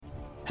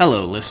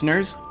Hello,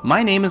 listeners.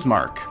 My name is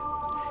Mark.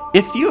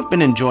 If you have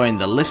been enjoying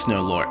the Listener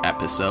Lore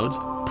episodes,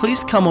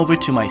 please come over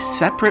to my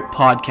separate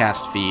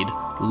podcast feed,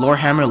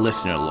 Lorehammer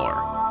Listener Lore.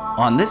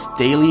 On this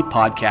daily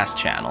podcast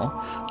channel,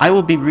 I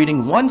will be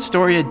reading one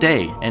story a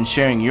day and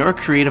sharing your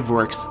creative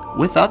works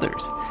with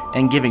others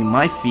and giving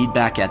my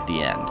feedback at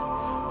the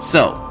end.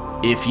 So,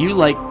 if you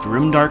like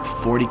grimdark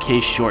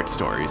 40k short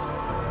stories,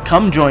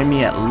 come join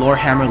me at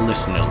Lorehammer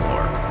Listener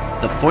Lore,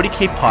 the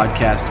 40k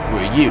podcast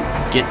where you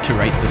get to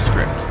write the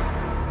script.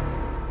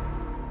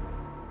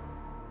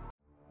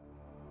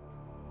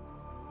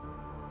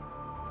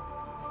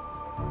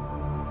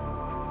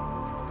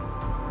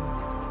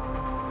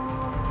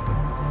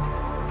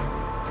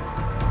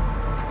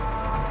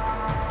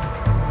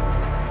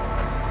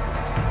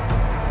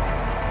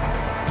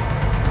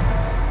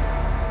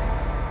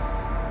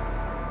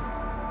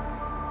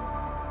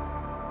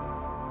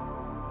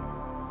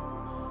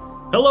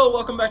 Hello,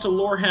 welcome back to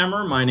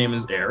Lorehammer. My name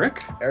is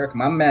Eric. Eric,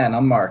 my man,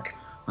 I'm Mark.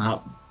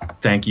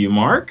 Thank you,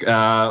 Mark.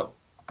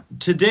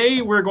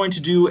 Today we're going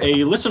to do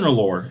a listener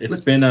lore.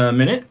 It's been a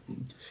minute.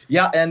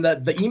 Yeah, and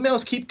the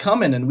emails keep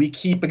coming, and we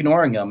keep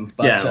ignoring them.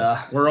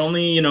 But, we're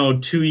only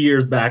 2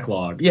 years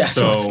backlogged. Yeah,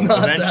 so it's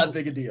not that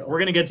big a deal. We're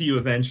going to get to you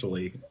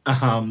eventually.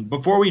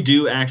 Before we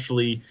do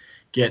actually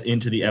get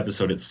into the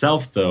episode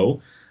itself,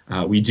 though,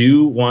 we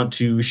do want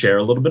to share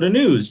a little bit of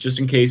news, just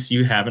in case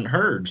you haven't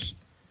heard.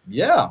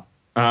 Yeah.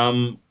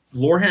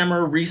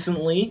 Lorehammer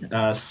recently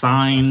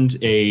signed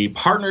a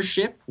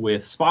partnership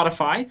with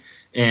Spotify,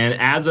 and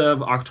as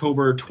of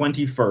October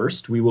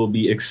 21st, we will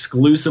be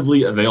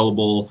exclusively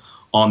available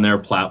on their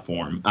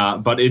platform.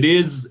 But it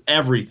is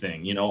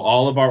everything,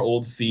 all of our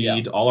old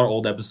feed, all our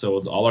old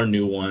episodes, all our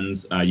new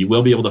ones. You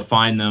will be able to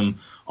find them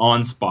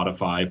on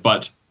Spotify,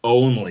 but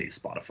only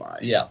Spotify.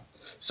 Yeah.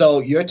 So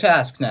your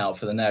task now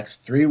for the next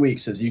 3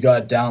 weeks is you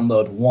got to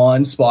download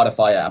one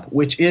Spotify app,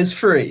 which is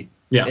free.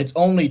 Yeah. It's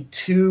only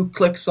 2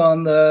 clicks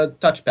on the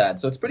touchpad,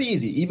 so it's pretty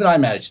easy. Even I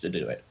managed to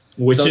do it.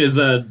 Which is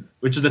a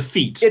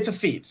feat. It's a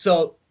feat.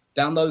 So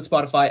download the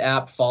Spotify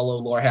app, follow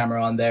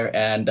Lorehammer on there,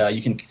 and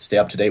you can stay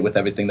up to date with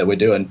everything that we're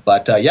doing.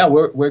 But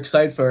we're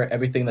excited for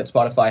everything that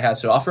Spotify has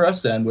to offer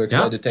us, and we're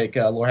excited to take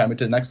Lorehammer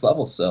to the next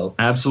level. So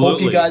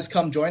absolutely, hope you guys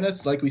come join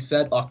us. Like we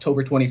said,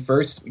 October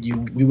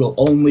 21st, we will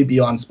only be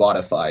on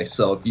Spotify.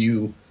 So if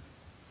you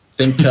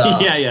think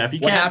if you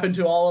what happened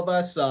to all of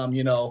us,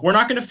 we're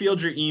not going to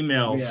field your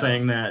emails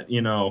saying that,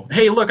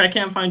 hey, look, I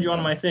can't find you on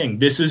my thing.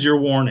 This is your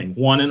warning.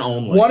 One and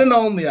only. One and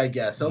only, I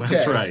guess. Okay.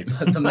 That's right.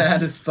 The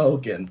man has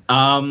spoken.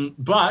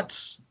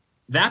 But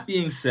that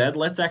being said,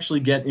 let's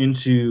actually get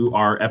into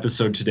our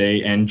episode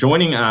today. And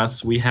joining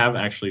us, we have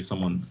actually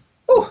someone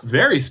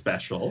very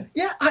special.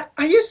 Yeah,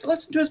 I used to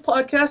listen to his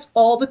podcast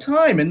all the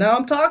time, and now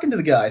I'm talking to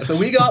the guy. So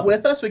we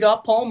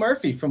got Paul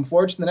Murphy from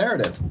Forge the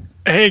Narrative.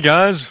 Hey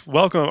guys,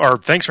 welcome, or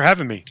thanks for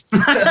having me.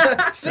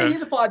 See,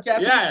 he's a podcaster.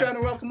 He's trying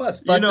to welcome us.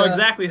 But, you know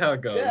exactly how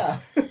it goes. Yeah.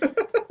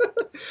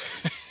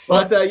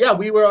 But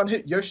we were on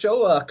your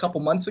show a couple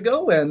months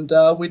ago, and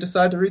we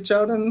decided to reach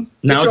out and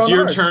now it's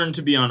your turn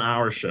to be on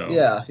our show.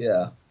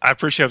 Yeah. I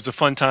appreciate it. It was a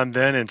fun time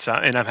then, and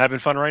I'm having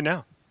fun right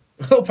now.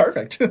 Oh,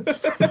 perfect.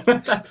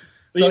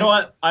 So, you know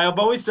what? I have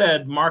always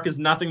said Mark is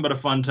nothing but a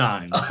fun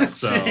time.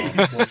 So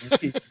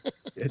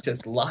you're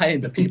just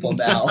lying to people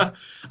now.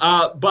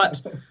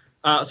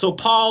 So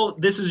Paul,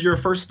 this is your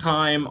first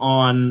time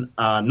on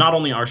not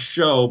only our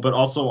show, but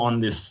also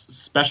on this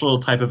special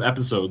type of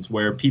episodes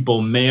where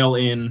people mail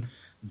in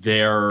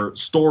their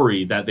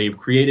story that they've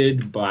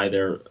created by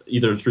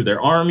either through their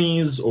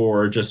armies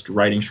or just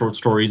writing short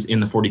stories in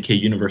the 40K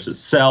universe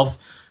itself.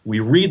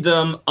 We read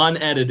them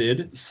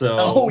unedited,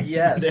 so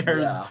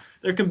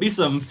there can be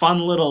some fun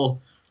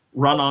little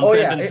run-on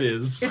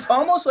sentences. It's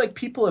almost like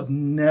people have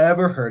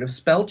never heard of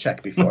spell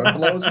check before. It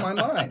blows my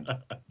mind.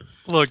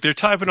 Look, they're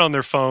typing on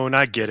their phone.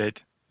 I get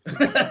it.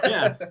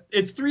 Yeah,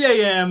 it's 3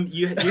 a.m.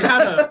 You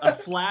had a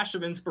flash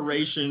of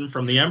inspiration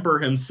from the Emperor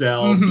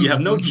himself. You have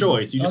no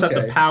choice. You just have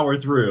to power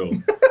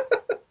through.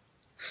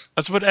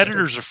 That's what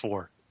editors are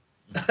for.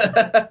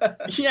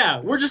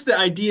 Yeah, we're just the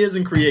ideas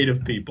and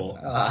creative people.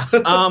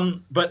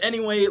 But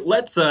anyway,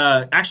 let's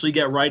actually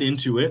get right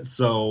into it.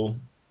 So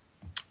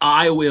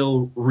I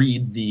will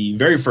read the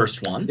very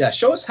first one. Yeah,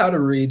 show us how to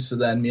read so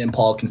then me and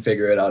Paul can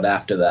figure it out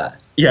after that.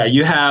 Yeah,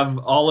 you have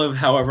all of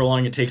however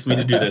long it takes me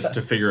to do this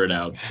to figure it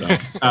out. So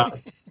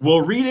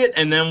we'll read it,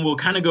 and then we'll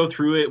kind of go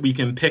through it. We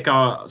can pick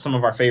out some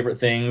of our favorite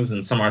things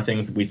and some of our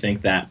things that we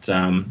think that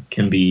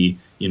can be,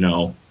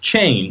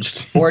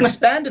 changed. Or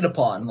expanded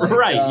upon.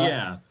 Right,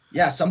 yeah.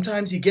 Yeah,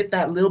 sometimes you get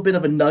that little bit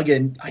of a nugget,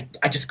 and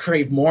I just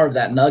crave more of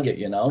that nugget,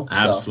 So,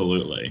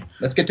 absolutely.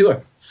 Let's get to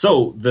it.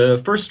 So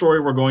the first story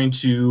we're going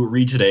to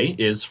read today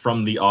is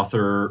from the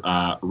author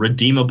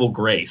Redeemable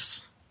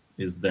Grace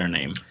is their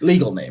name.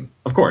 Legal name.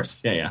 Of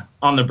course, yeah,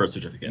 on their birth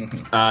certificate.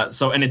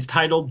 And it's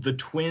titled The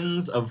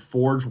Twins of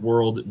Forge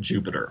World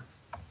Jupiter.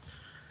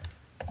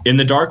 In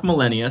the dark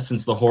millennia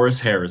since the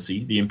Horus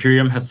Heresy, the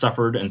Imperium has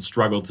suffered and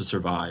struggled to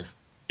survive.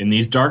 In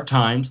these dark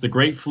times, the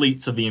great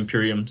fleets of the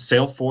Imperium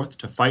sail forth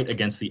to fight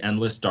against the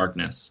endless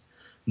darkness.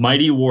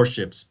 Mighty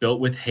warships built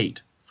with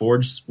hate,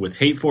 forged with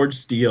hate-forged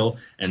steel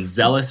and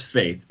zealous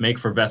faith, make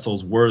for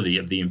vessels worthy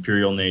of the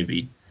Imperial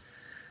Navy.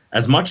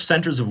 As much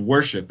centers of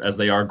worship as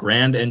they are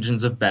grand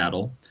engines of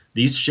battle,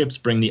 these ships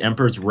bring the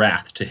Emperor's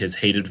wrath to his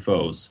hated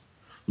foes.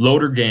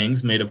 Loader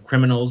gangs made of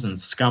criminals and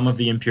scum of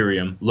the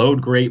Imperium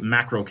load great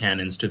macro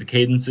cannons to the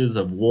cadences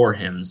of war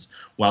hymns,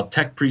 while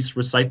tech priests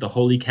recite the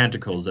holy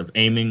canticles of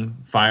aiming,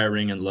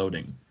 firing, and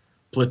loading.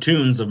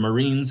 Platoons of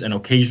Marines and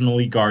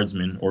occasionally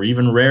Guardsmen, or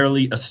even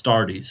rarely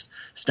Astartes,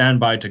 stand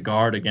by to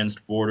guard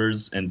against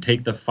borders and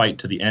take the fight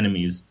to the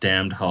enemy's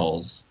damned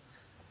hulls.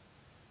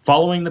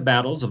 Following the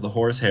battles of the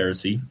Horus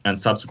Heresy and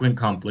subsequent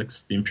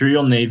conflicts, the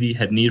Imperial Navy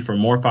had need for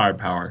more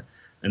firepower,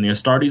 and the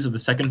Astartes of the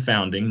Second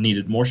Founding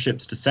needed more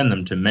ships to send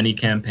them to many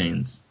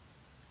campaigns.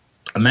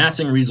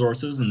 Amassing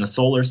resources in the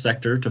solar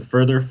sector to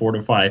further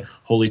fortify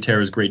Holy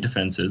Terra's great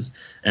defenses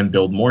and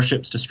build more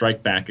ships to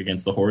strike back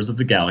against the horrors of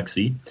the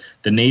galaxy,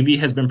 the Navy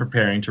has been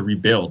preparing to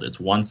rebuild its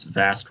once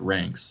vast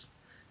ranks.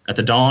 At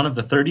the dawn of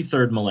the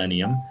 33rd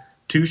millennium,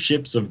 2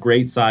 ships of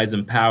great size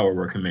and power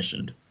were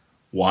commissioned.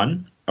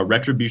 One, a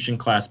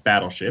Retribution-class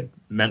battleship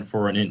meant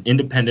for an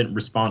independent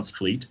response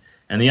fleet,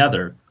 and the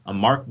other, a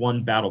Mark I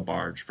battle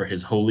barge for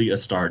his holy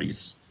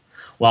Astartes.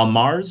 While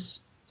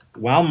Mars,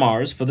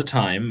 for the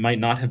time, might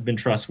not have been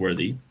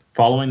trustworthy,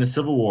 following the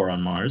Civil War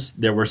on Mars,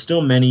 there were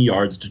still many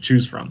yards to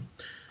choose from.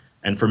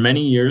 And for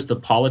many years, the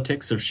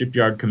politics of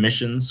shipyard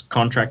commissions,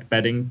 contract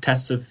betting,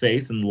 tests of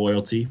faith and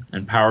loyalty,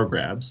 and power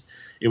grabs,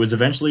 it was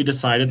eventually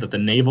decided that the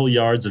naval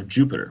yards of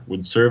Jupiter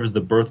would serve as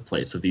the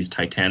birthplace of these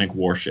titanic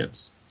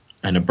warships.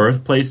 And a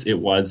birthplace it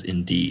was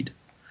indeed.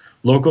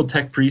 Local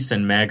tech priests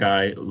and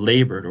magi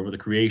labored over the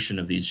creation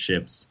of these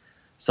ships.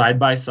 Side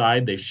by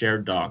side, they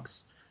shared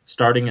docks.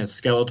 Starting as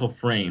skeletal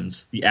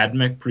frames, the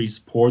Admech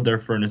priests poured their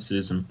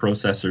furnaces and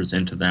processors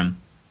into them.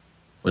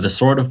 With a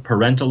sort of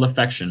parental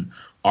affection,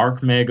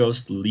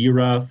 Archmagos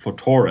Lyra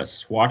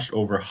Photoris watched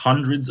over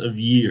hundreds of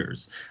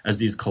years as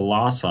these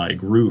colossi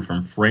grew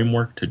from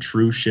framework to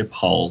true ship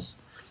hulls.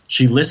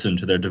 She listened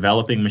to their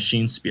developing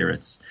machine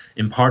spirits,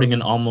 imparting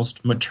an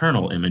almost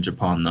maternal image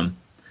upon them.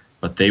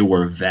 But they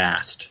were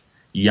vast,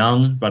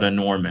 young but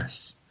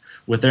enormous.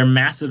 With their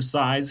massive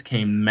size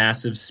came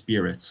massive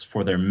spirits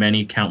for their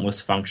many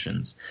countless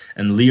functions,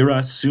 and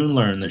Lyra soon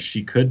learned that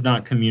she could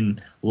not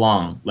commune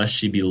long lest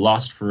she be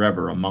lost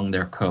forever among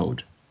their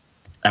code.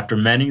 After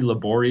many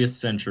laborious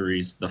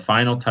centuries, the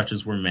final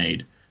touches were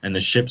made, and the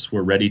ships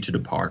were ready to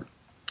depart.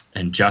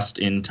 And just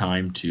in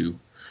time, too.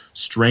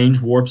 Strange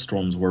warp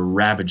storms were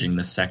ravaging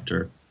the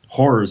sector.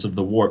 Horrors of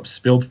the warp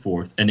spilled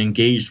forth and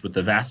engaged with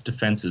the vast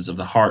defenses of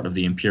the heart of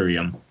the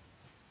Imperium.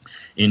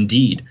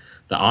 Indeed,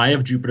 the Eye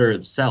of Jupiter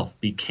itself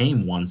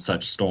became one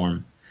such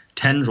storm,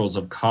 tendrils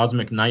of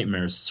cosmic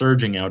nightmares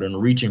surging out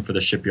and reaching for the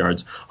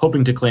shipyards,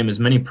 hoping to claim as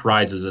many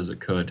prizes as it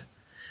could.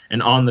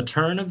 And on the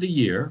turn of the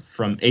year,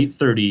 from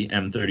 830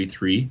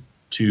 M33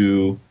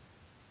 to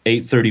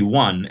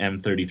 831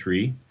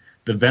 M33,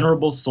 the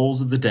venerable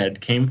souls of the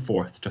dead came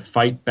forth to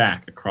fight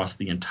back across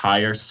the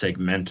entire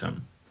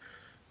segmentum.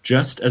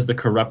 Just as the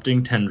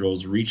corrupting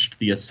tendrils reached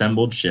the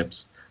assembled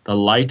ships, the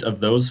light of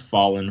those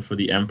fallen for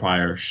the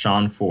Empire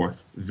shone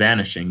forth,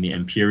 vanishing the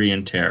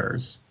Empyrean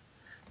terrors.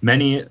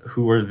 Many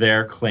who were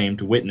there claimed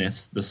to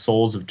witness the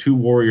souls of 2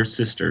 warrior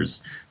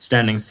sisters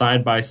standing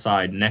side by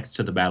side next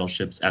to the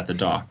battleships at the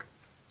dock.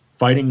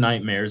 Fighting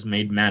nightmares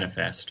made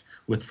manifest,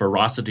 with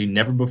ferocity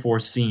never before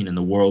seen in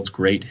the world's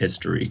great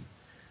history.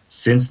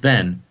 Since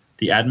then,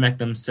 the Admech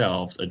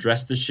themselves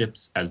addressed the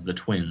ships as the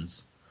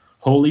Twins,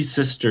 holy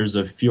sisters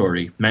of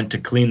fury meant to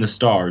clean the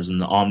stars in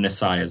the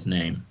Omnissiah's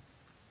name.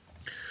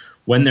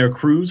 When their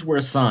crews were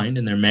assigned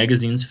and their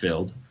magazines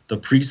filled, the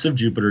priests of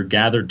Jupiter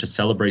gathered to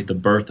celebrate the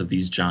birth of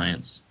these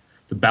giants.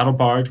 The battle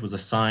barge was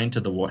assigned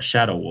to the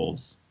Shadow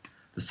Wolves.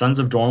 The Sons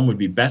of Dorm would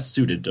be best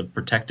suited of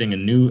protecting a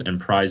new and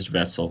prized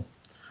vessel,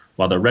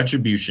 while the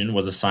Retribution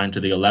was assigned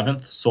to the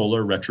 11th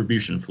Solar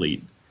Retribution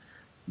Fleet.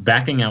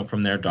 Backing out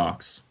from their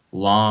docks,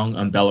 long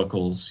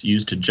umbilicals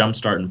used to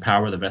jumpstart and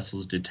power the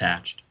vessels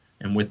detached,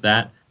 and with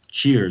that,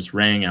 cheers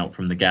rang out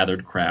from the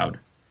gathered crowd.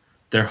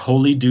 Their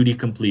holy duty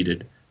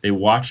completed, they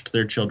watched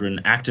their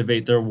children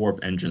activate their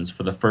warp engines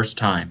for the first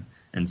time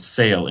and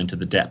sail into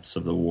the depths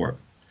of the warp,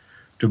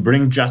 to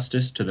bring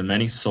justice to the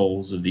many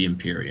souls of the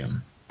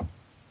Imperium.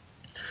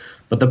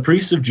 But the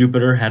priests of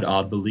Jupiter had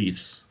odd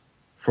beliefs.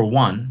 For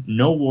one,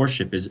 no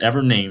warship is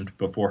ever named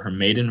before her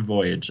maiden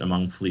voyage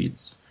among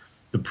fleets.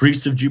 The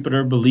priests of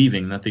Jupiter,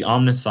 believing that the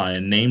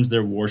Omnissiah names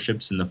their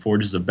warships in the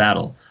forges of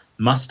battle,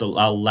 must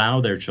allow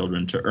their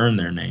children to earn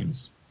their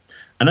names.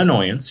 An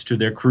annoyance to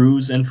their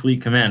crews and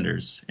fleet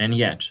commanders, and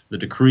yet the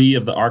decree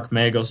of the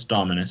Archmagos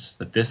Dominus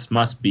that this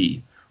must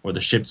be, or the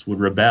ships would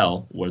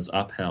rebel, was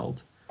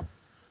upheld.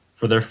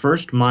 For their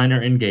first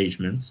minor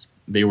engagements,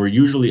 they were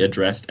usually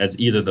addressed as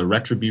either the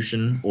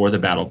Retribution or the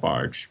battle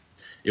barge.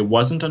 It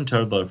wasn't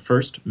until the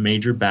first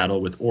major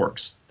battle with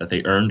orcs that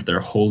they earned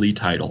their holy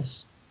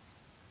titles.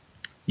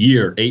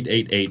 Year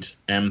 888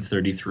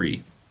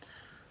 M33.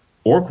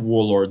 Orc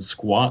warlord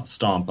Squat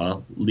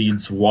Stompa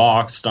leads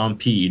Waaagh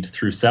Stampede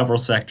through several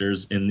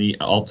sectors in the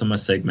Ultima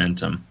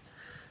Segmentum.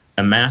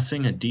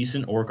 Amassing a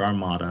decent Orc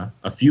armada,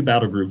 a few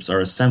battle groups are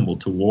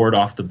assembled to ward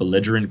off the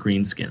belligerent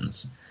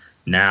Greenskins.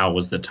 Now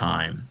was the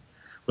time.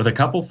 With a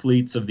couple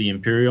fleets of the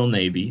Imperial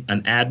Navy,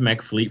 an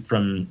AdMech fleet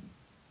from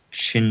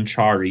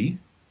Chinchar,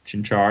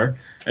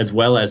 as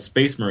well as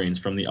Space Marines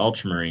from the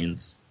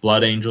Ultramarines,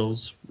 Blood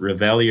Angels,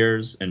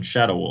 Reveliers, and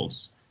Shadow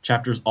Wolves,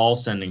 chapters all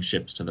sending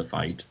ships to the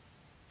fight.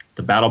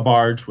 The battle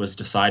barge was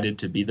decided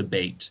to be the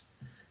bait.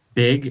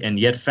 Big and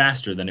yet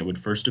faster than it would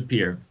first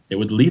appear, it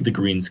would lead the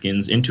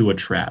Greenskins into a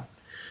trap,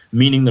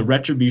 meaning the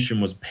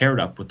Retribution was paired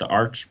up with the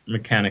Arch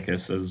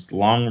Mechanicus as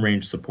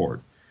long-range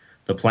support.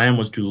 The plan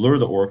was to lure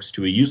the Orcs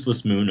to a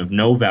useless moon of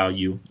no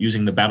value,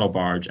 using the battle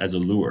barge as a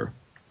lure.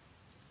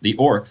 The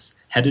Orcs,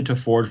 headed to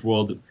Forge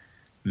World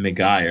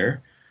Megair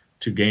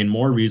to gain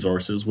more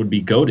resources, would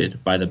be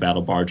goaded by the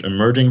battle barge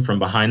emerging from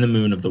behind the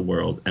moon of the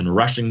world and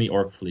rushing the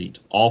Orc fleet,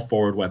 all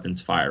forward weapons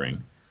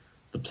firing.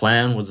 The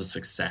plan was a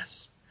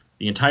success.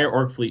 The entire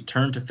Orc fleet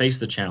turned to face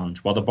the challenge,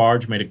 while the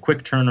barge made a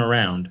quick turn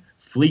around,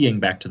 fleeing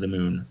back to the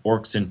moon,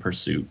 Orcs in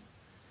pursuit.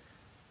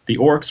 The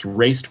Orcs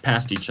raced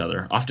past each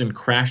other, often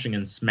crashing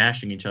and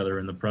smashing each other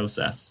in the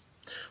process.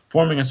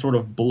 Forming a sort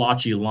of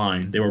blotchy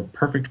line, they were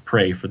perfect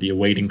prey for the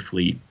awaiting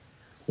fleet.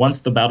 Once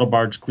the battle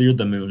barge cleared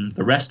the moon,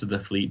 the rest of the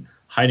fleet,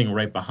 hiding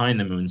right behind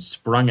the moon,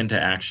 sprung into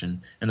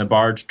action, and the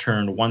barge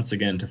turned once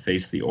again to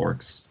face the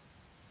Orcs.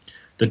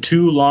 The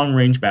two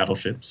long-range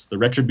battleships, the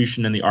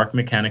Retribution and the Arch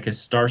Mechanicus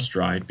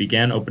Starstride,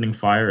 began opening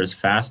fire as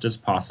fast as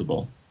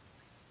possible.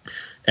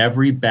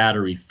 Every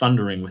battery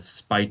thundering with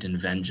spite and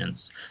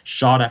vengeance.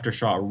 Shot after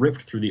shot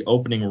ripped through the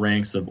opening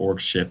ranks of Orc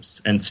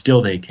ships, and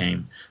still they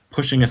came.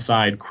 Pushing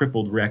aside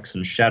crippled wrecks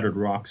and shattered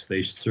rocks,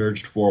 they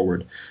surged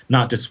forward,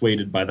 not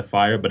dissuaded by the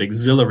fire, but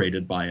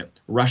exhilarated by it,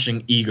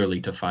 rushing eagerly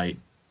to fight.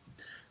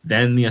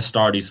 Then the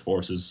Astartes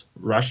forces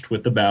rushed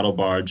with the battle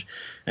barge,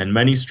 and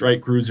many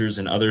strike cruisers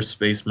and other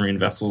Space Marine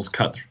vessels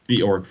cut through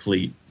the Orc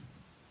fleet,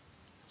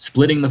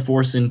 splitting the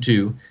force in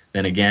two,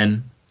 then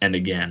again and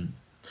again,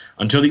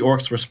 until the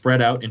Orcs were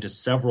spread out into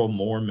several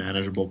more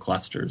manageable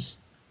clusters.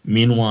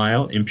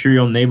 Meanwhile,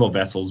 Imperial naval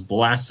vessels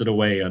blasted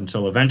away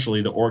until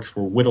eventually the Orcs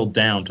were whittled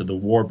down to the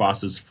war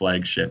boss's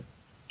flagship.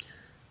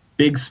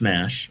 Big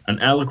Smash, an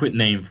eloquent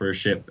name for a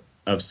ship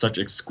of such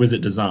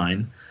exquisite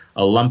design,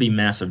 a lumpy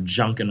mass of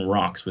junk and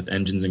rocks with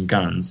engines and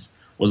guns,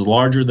 was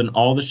larger than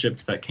all the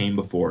ships that came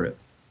before it.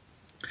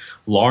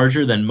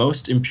 Larger than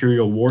most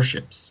Imperial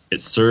warships,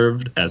 it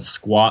served as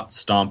Squat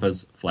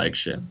Stompa's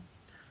flagship.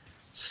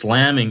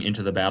 Slamming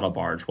into the battle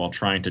barge while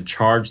trying to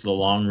charge the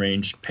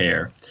long-range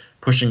pair,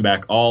 pushing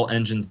back all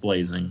engines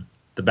blazing,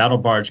 the battle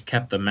barge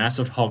kept the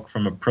massive hulk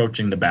from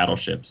approaching the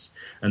battleships,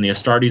 and the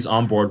Astartes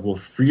on board were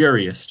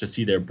furious to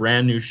see their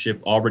brand-new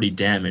ship already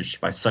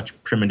damaged by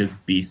such primitive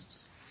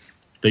beasts.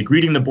 They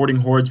greeting the boarding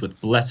hordes with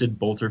blessed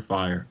bolter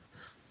fire.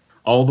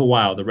 All the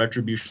while, the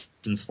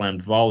Retribution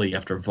slammed volley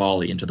after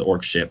volley into the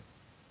Orc ship.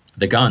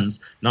 The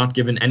guns, not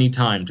given any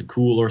time to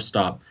cool or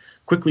stop,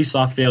 quickly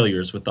saw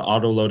failures with the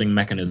auto-loading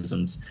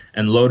mechanisms,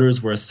 and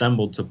loaders were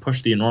assembled to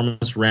push the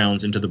enormous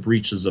rounds into the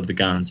breeches of the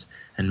guns,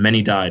 and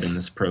many died in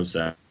this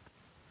process.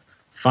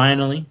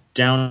 Finally,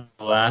 down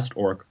the last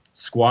Orc,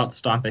 Squat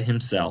Stompa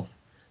himself,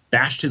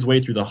 bashed his way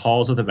through the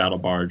halls of the battle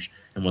barge,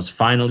 and was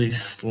finally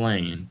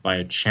slain by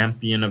a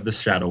champion of the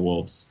Shadow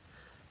Wolves.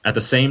 At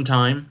the same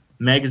time,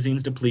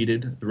 magazines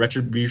depleted, the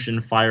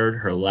Retribution fired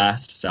her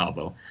last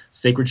salvo,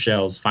 sacred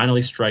shells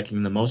finally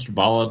striking the most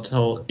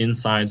volatile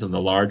insides of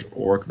the large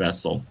Orc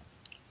vessel.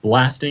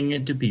 Blasting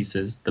it to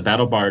pieces, the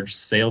battle barge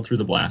sailed through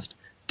the blast,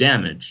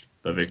 damaged,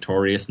 but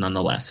victorious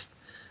nonetheless.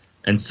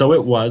 And so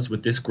it was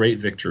with this great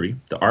victory,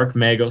 the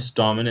Archmagos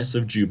Dominus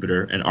of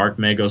Jupiter and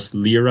Archmagos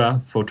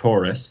Lyra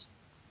Photoris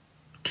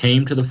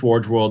came to the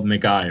Forge World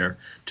Megair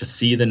to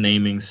see the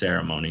naming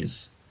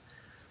ceremonies.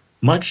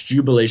 Much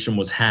jubilation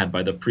was had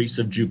by the priests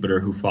of Jupiter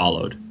who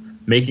followed,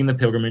 making the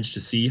pilgrimage to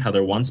see how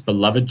their once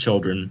beloved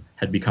children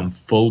had become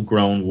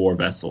full-grown war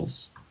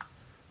vessels.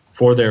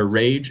 For their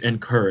rage and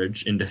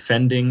courage in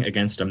defending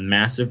against a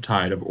massive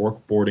tide of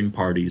Orc boarding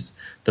parties,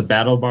 the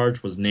battle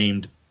barge was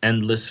named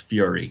Endless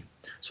Fury,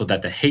 so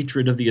that the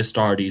hatred of the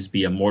Astartes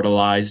be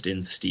immortalized in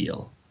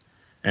steel.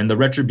 And the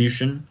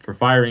Retribution, for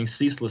firing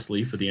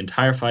ceaselessly for the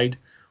entire fight,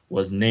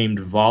 was named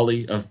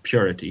Volley of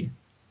Purity.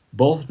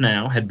 Both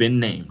now had been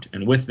named,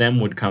 and with them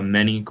would come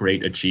many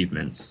great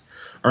achievements,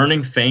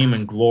 earning fame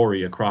and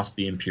glory across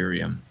the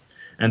Imperium.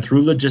 And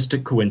through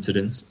logistic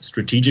coincidence,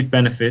 strategic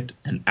benefit,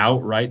 and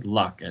outright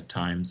luck at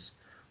times,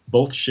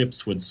 both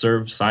ships would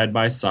serve side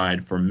by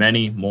side for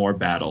many more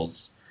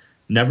battles.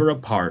 Never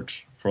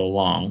apart for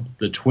long,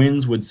 the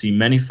twins would see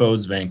many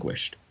foes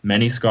vanquished,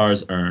 many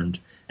scars earned,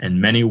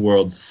 and many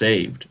worlds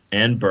saved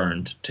and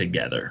burned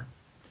together.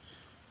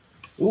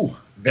 Ooh,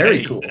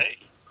 very cool.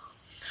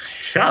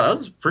 Yeah, that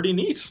was pretty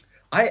neat.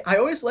 I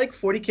always like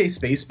 40k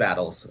space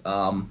battles.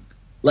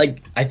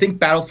 I think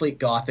Battlefleet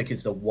Gothic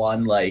is the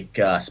one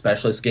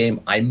specialist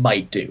game I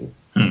might do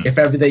if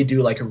ever they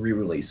do like a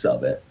re-release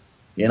of it.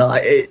 You know,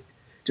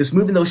 just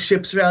moving those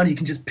ships around. You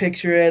can just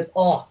picture it.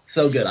 Oh,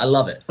 so good. I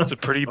love it. It's a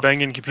pretty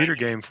banging computer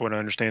game, from what I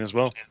understand as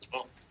well.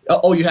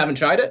 Oh, you haven't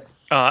tried it?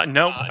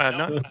 No, I have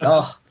not.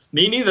 Oh,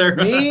 Me neither.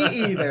 me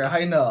either.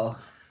 I know.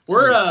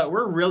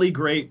 We're really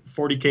great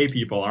 40K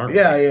people, aren't we?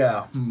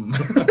 Yeah.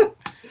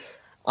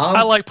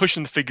 I like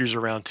pushing the figures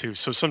around too.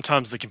 So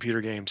sometimes the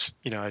computer games,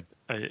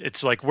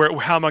 it's like,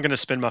 how am I going to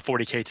spend my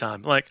 40K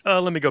time? Like,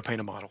 let me go paint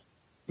a model.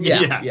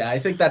 Yeah. I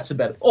think that's the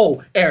better.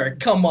 Oh, Eric,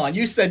 come on.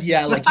 You said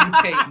like you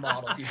paint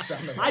models. You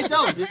son of a... I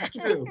don't. It's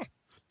true.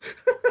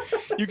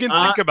 You can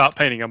think about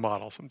painting a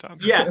model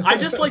sometimes. Yeah, I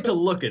just like to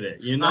look at it,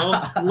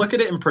 look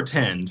at it and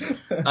pretend.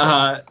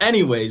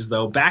 Anyways,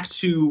 though, back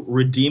to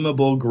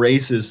Redeemable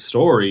Grace's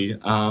story.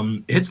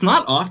 It's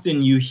not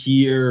often you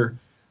hear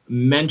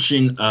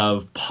mention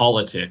of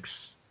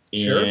politics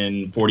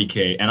in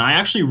 40K, and I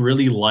actually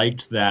really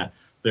liked that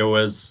there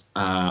was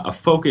a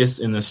focus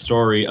in the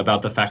story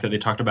about the fact that they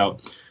talked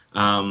about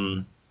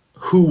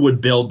who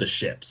would build the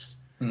ships.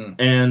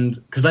 And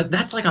because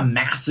that's like a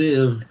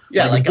massive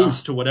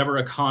boost to whatever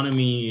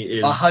economy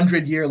is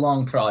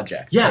 100-year-long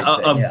project.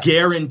 Of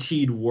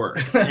guaranteed work.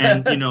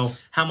 And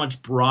how much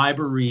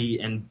bribery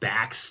and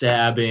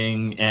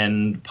backstabbing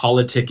and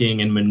politicking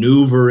and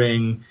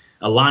maneuvering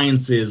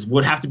alliances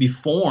would have to be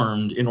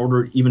formed in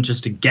order even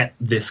just to get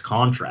this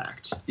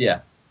contract.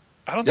 Yeah.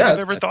 I don't think I've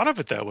ever thought of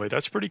it that way.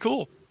 That's pretty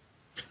cool.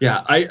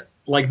 Yeah, I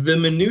like the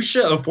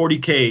minutia of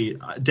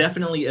 40K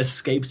definitely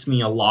escapes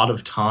me a lot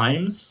of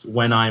times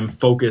when I'm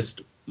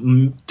focused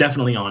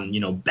definitely on,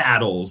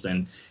 battles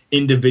and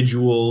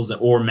individuals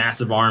or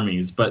massive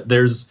armies, but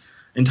there's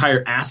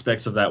entire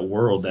aspects of that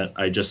world that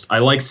I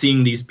like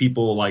seeing these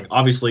people, like,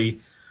 obviously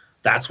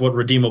that's what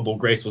Redeemable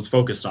Grace was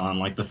focused on,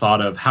 like the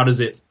thought of how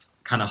does it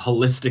kind of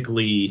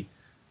holistically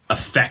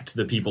affect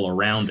the people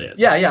around it.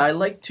 Yeah, I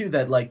like too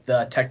that like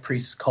the tech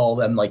priests call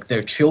them like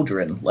their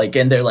children, like,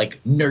 and they're like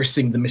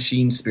nursing the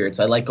machine spirits.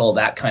 I like all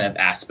that kind of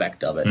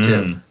aspect of it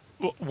too.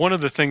 One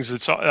of the things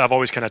that I've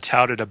always kind of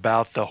touted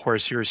about the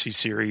Horus Heresy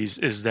series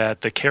is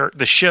that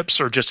the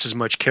ships are just as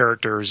much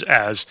characters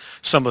as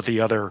some of the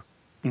other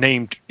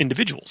named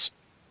individuals.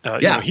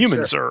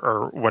 Humans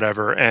or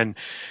whatever, and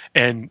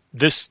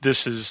this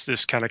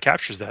kind of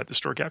captures that. The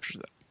story captures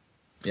that.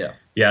 Yeah.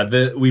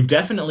 We've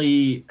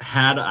definitely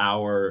had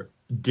our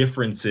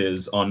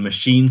differences on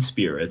machine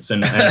spirits,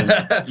 and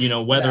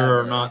whether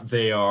or not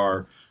they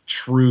are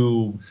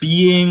true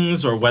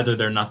beings or whether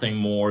they're nothing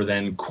more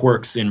than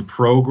quirks in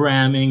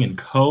programming and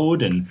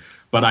code.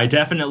 But I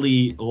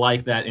definitely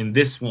like that in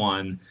this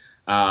one,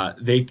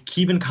 they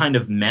even kind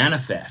of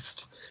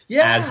manifest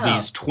as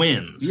these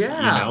twins,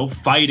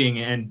 fighting,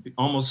 and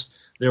almost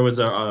there was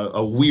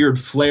a weird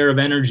flare of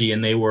energy,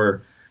 and they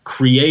were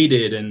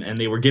created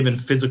and they were given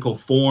physical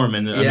form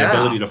and an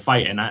ability to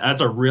fight, and that's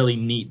a really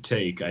neat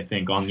take, I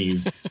think, on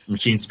these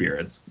machine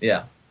spirits.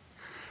 I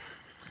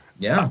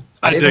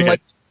dig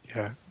it.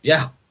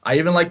 I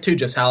even like too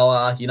just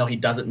how he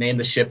doesn't name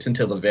the ships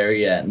until the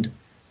very end.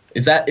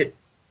 Is that it?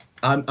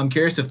 I'm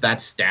curious if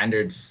that's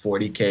standard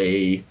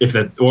 40K.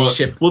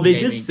 Ship they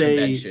did say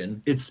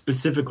convention. It's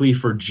specifically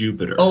for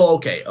Jupiter. Oh,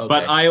 okay.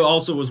 But I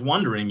also was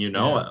wondering,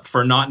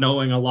 for not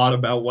knowing a lot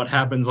about what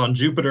happens on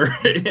Jupiter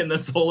in the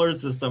solar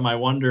system, I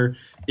wonder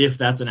if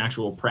that's an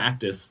actual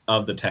practice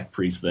of the tech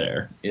priests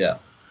there. Yeah.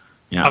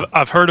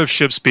 I've heard of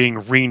ships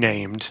being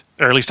renamed,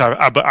 or at least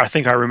I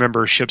think I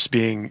remember ships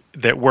being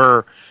that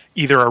were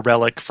either a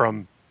relic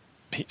from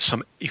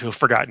some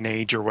forgotten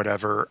age or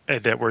whatever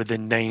that were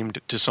then named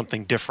to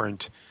something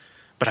different,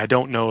 but I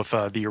don't know if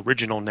the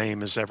original name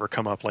has ever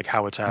come up, like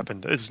how it's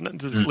happened. It's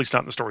at least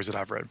not in the stories that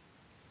I've read.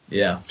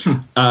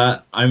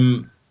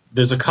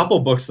 There's a couple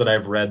books that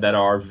I've read that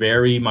are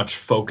very much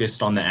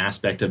focused on the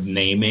aspect of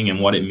naming and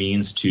what it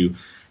means to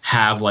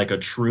have like a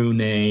true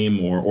name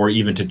or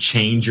even to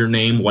change your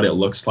name, what it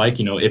looks like.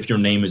 If your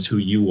name is who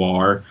you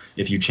are,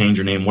 if you change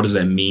your name, what does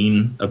that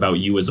mean about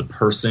you as a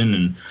person?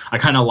 And I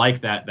kind of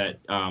like that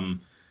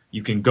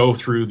you can go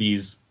through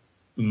these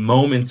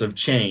moments of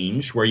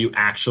change where you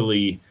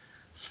actually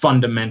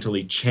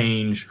fundamentally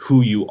change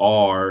who you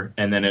are,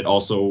 and then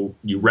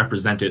you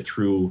represent it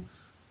through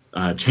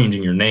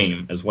changing your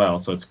name as well.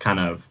 So it's kind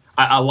of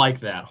I like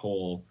that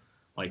whole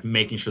like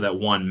making sure that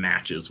one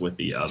matches with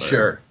the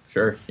other.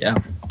 Sure, yeah.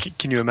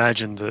 Can you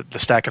imagine the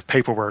stack of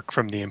paperwork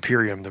from the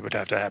Imperium that would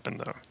have to happen,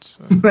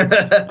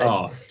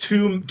 though?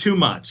 Too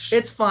much.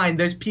 It's fine.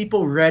 There's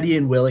people ready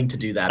and willing to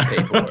do that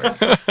paperwork.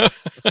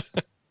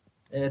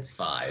 It's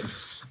fine.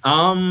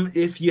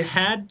 If you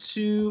had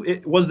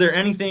to, was there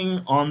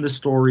anything on the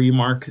story,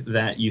 Mark,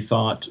 that you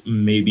thought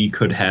maybe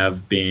could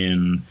have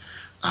been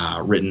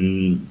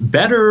written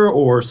better,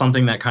 or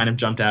something that kind of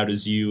jumped out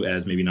as you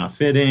as maybe not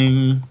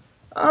fitting?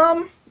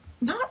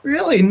 Not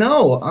really,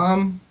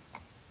 no.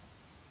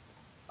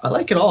 I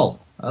like it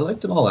all. I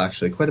liked it all,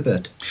 actually, quite a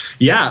bit.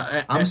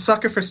 Yeah. I'm a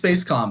sucker for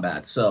space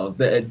combat, so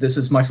this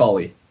is my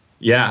folly.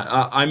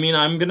 Yeah, I'm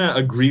going to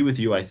agree with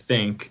you, I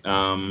think.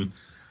 I'm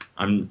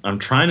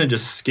trying to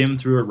just skim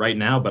through it right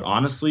now, but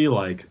honestly,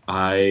 like,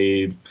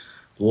 I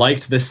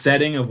liked the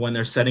setting of when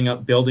they're setting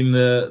up building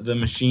the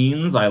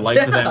machines. I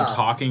liked them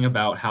talking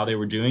about how they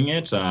were doing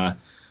it.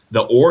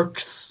 The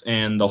orcs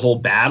and the whole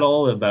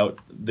battle, about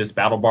this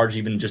battle barge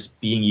even just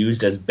being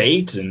used as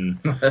bait. And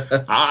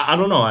I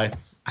don't know. I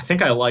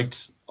think I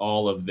liked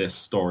all of this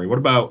story. What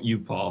about you,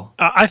 Paul?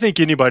 I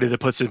think anybody that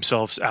puts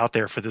themselves out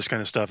there for this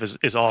kind of stuff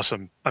is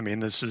awesome. I mean,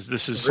 this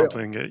is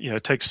something that, you know,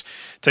 takes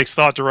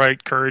thought to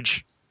write,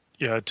 courage,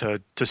 you know,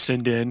 to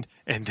send in,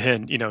 and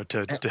then, you know,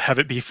 to have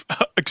it be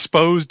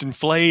exposed and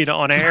flayed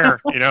on air,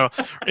 you know,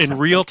 in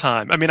real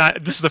time. I mean,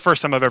 this is the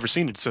first time I've ever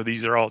seen it, so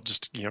these are all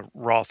just, you know,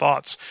 raw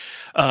thoughts.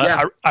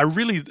 I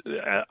really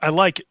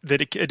like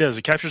that it does.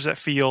 It captures that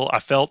feel. I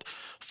felt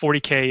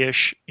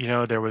 40K-ish. You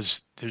know,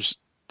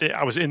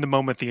 I was in the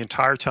moment the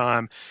entire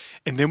time.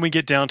 And then we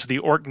get down to the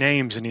orc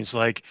names, and he's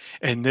like,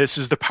 and this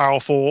is the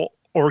powerful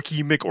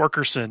Orky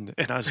McOrkerson.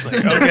 And I was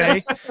like,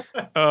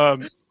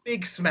 okay.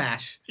 Big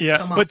smash.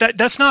 Yeah, but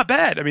that's not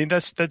bad. I mean,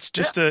 that's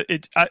just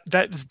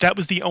that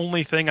was the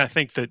only thing I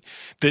think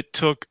that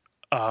took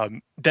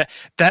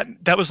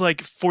that was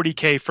like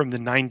 40K from the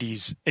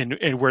 90s,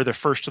 and where the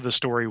first of the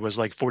story was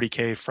like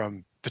 40K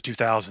from the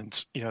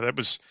 2000s. You know, that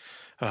was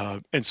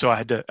and so I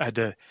had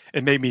to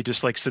it made me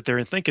just like sit there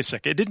and think a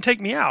second. It didn't take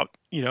me out,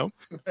 you know.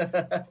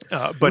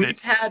 But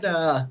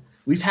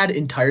we've had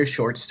entire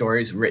short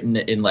stories written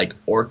in like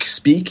orc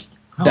speak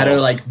that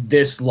are like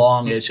this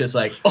long. It's just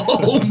like,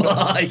 oh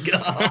my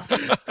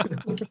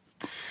god.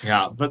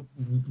 Yeah, but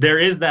there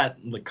is that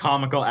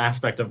comical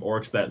aspect of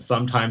orcs that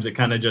sometimes it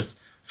kind of just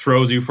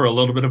throws you for a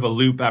little bit of a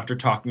loop after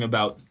talking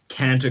about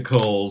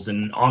canticles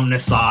and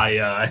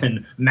omnissiah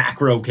and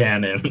macro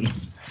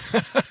cannons.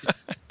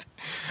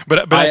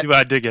 But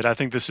I dig it. I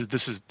think this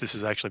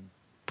is actually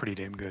pretty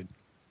damn good.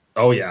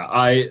 Oh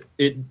yeah,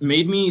 it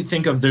made me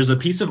think of, there's a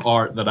piece of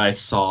art that I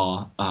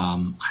saw,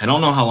 I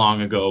don't know how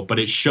long ago, but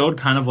it showed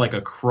kind of like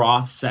a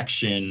cross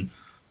section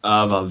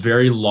of a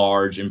very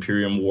large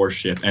Imperium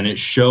warship, and it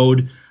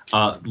showed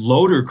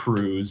loader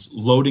crews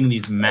loading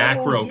these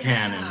macro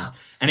cannons,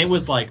 and it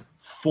was like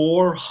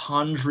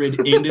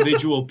 400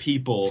 individual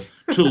people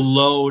to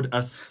load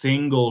a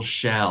single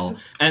shell.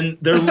 And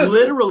they're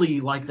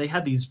literally like, they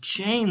had these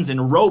chains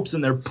and ropes,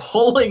 and they're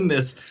pulling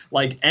this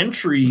like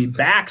entry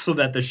back so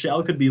that the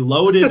shell could be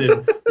loaded.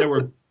 And there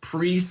were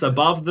priests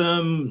above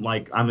them,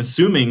 like, I'm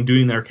assuming,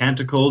 doing their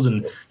canticles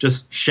and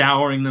just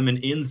showering them in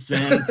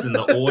incense and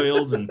the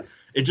oils. And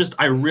it just,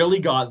 I really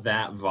got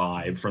that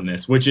vibe from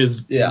this, which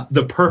is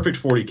the perfect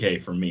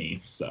 40K for me.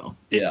 So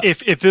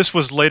if this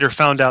was later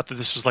found out that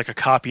this was like a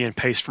copy and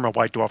paste from a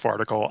White Dwarf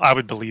article, I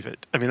would believe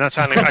it. I mean, that's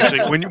how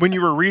actually when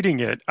you were reading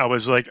it, I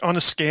was like, on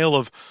a scale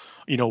of,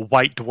 you know,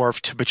 White Dwarf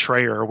to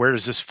Betrayer, where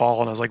does this fall?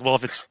 And I was like, well,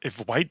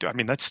 if White, I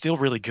mean, that's still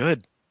really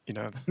good, you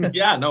know.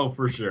 Yeah, no,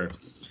 for sure.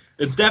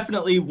 It's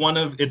definitely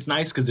it's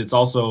nice because it's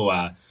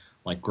also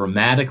like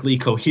grammatically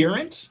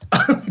coherent,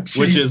 Jeez,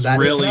 which is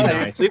really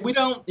nice. We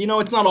don't, you know,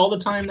 it's not all the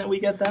time that we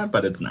get that,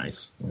 but it's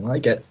nice. I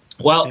like it.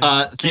 Well,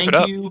 thank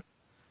you.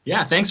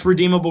 Yeah, thanks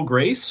Redeemable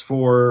Grace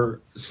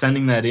for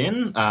sending that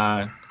in.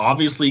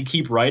 Obviously,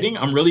 keep writing.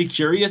 I'm really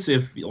curious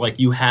if like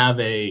you have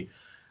a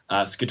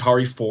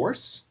Skitarii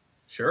force.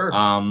 Sure.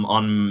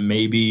 On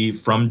maybe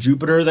from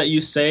Jupiter that you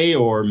say,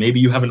 or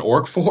maybe you have an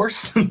orc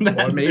force. Or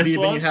maybe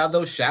even you have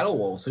those shadow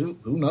wolves. Who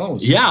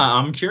knows? Yeah,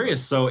 I'm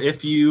curious. So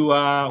if you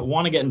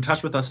want to get in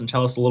touch with us and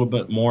tell us a little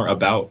bit more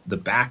about the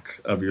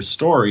back of your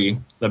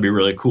story, that'd be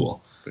really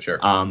cool. For sure.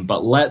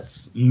 But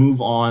let's move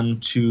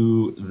on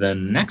to the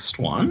next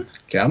one.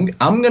 Okay,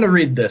 I'm gonna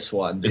read this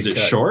one. Is it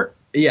short?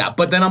 Yeah,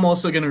 but then I'm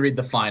also gonna read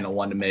the final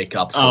one to make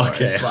up for it.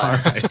 Okay, all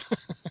right.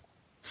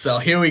 So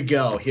here we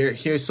go.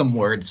 Here's some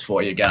words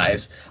for you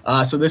guys.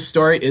 So this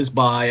story is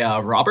by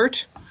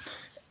Robert.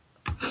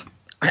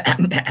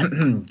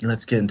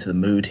 Let's get into the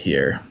mood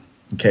here.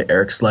 Okay,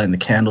 Eric's lighting the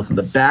candles in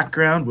the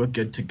background. We're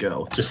good to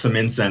go. Just some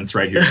incense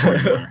right here for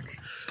you, Mark.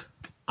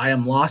 I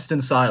am lost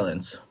in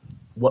silence.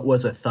 What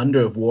was a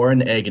thunder of war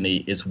and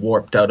agony is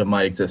warped out of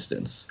my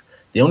existence.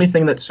 The only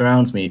thing that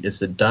surrounds me is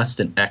the dust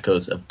and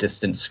echoes of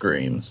distant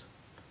screams.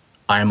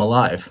 I am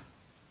alive.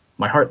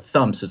 My heart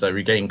thumps as I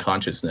regain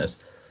consciousness.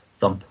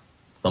 Thump,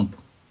 thump,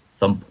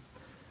 thump.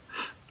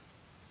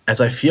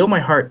 As I feel my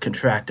heart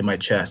contract in my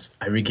chest,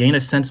 I regain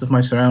a sense of my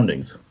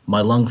surroundings.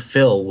 My lungs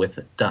fill with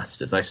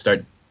dust as I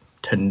start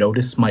to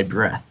notice my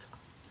breath.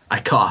 I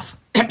cough.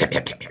 He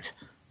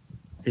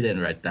didn't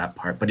write that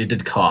part, but he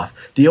did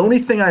cough. The only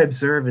thing I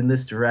observe in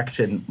this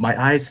direction,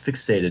 my eyes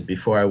fixated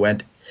before I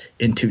went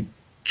into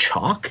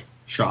shock.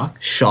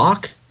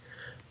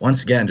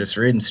 Once again, just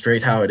reading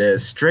straight how it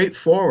is.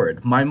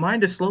 Straightforward. My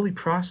mind is slowly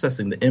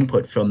processing the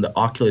input from the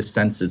ocular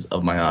senses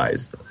of my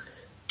eyes.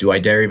 Do I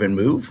dare even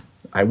move?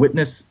 I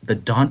witness the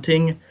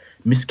daunting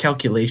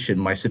miscalculation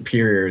my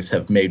superiors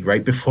have made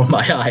right before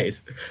my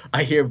eyes.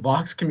 I hear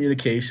Vox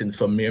communications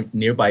from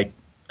nearby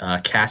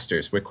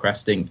casters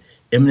requesting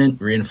imminent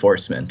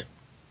reinforcement.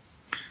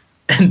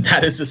 And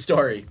that is the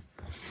story.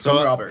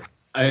 So, Robert.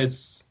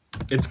 It's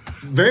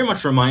very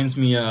much reminds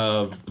me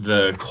of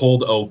the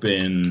Cold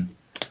Open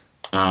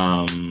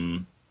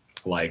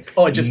like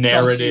just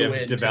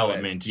narrative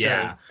development. Sure.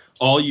 Yeah.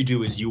 All you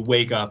do is you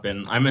wake up,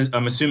 and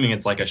I'm assuming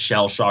it's like a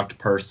shell-shocked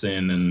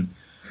person,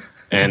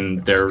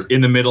 and they're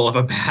in the middle of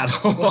a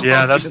battle.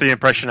 Yeah, that's the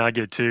impression I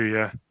get too.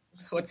 Yeah.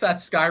 What's that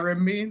Skyrim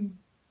mean?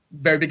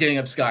 Very beginning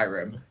of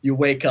Skyrim. You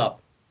wake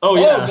up. Oh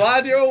yeah. Oh,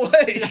 glad you're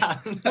awake. Yeah.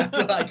 That's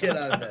what I get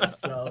out of this.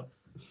 So.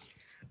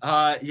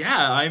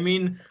 Yeah, I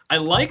mean, I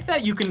like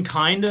that you can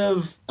kind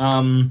of.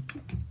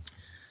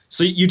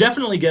 So you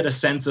definitely get a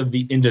sense of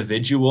the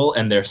individual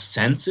and their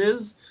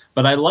senses,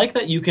 but I like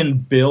that you can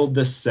build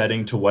the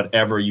setting to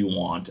whatever you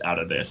want out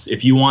of this.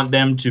 If you want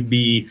them to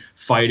be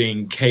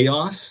fighting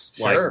chaos,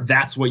 sure. like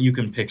that's what you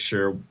can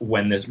picture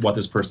what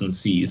this person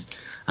sees.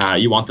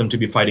 You want them to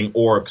be fighting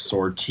orcs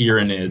or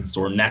Tyranids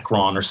or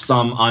Necron or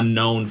some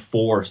unknown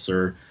force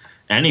or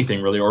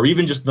anything really, or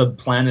even just the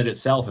planet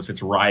itself if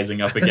it's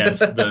rising up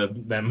against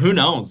them. Who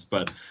knows?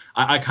 But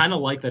I kind of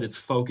like that it's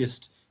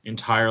focused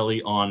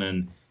entirely on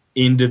an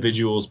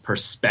individual's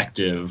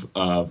perspective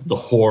of the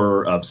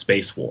horror of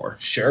space war.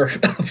 Sure,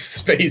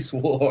 space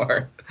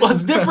war. Well,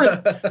 it's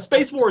different.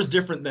 Space war is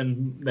different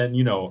than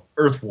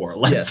Earth war.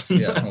 Yes.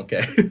 Yeah.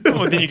 Okay.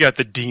 Well, then you got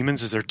the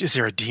demons. Is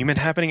there a demon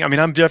happening? I mean,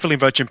 I'm definitely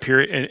much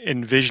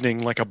envisioning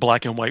like a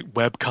black and white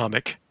web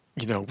comic,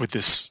 with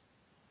this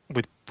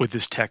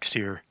text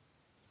here.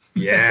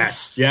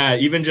 Yes. Yeah.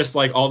 Even just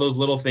like all those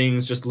little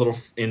things, just little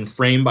in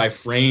frame by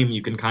frame,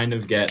 you can kind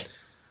of get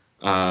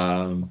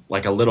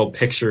like a little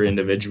picture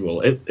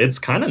individual. It's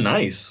kind of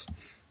nice.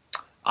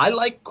 I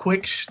like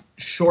quick,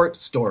 short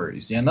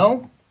stories,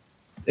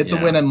 It's a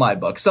win in my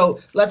book.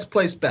 So let's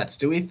place bets.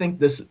 Do we think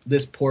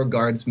this poor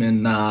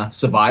guardsman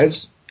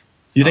survives?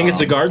 You think it's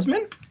a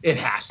guardsman? It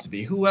has to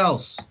be. Who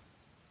else?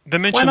 They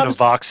mentioned the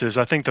Voxes.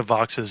 I think the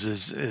Voxes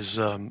is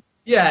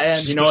yeah, and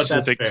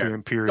specific to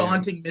Imperium.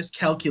 Daunting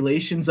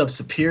miscalculations of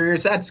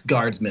superiors. That's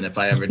guardsman if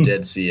I ever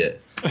did see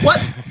it.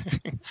 What?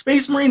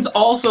 Space Marines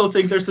also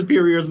think their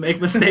superiors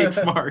make mistakes,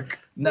 Mark.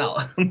 No.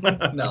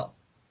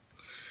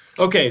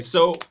 Okay,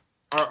 so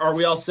are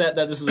we all set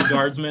that this is a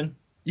guardsman?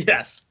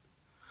 Yes.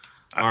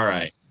 All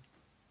right.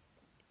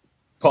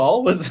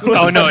 Paul was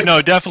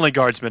no, definitely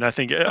guardsman. I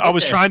think I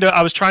was trying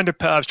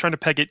to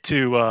peg it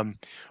to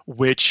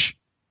which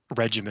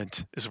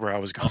regiment is where I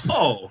was going.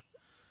 Oh.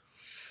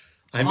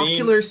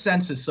 Ocular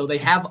senses, so they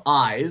have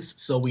eyes,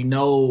 so we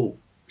know.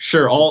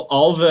 Sure,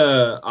 all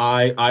the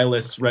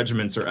eyeless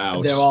regiments are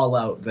out. They're all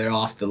out. They're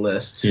off the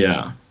list.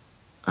 Yeah.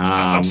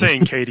 I'm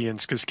saying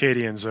Cadians because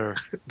Cadians are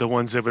the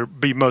ones that would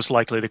be most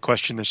likely to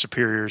question their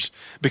superiors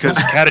because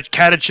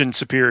Catachan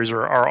superiors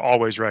are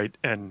always right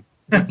and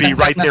would be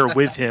right there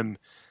with him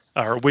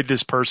or with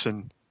this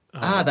person.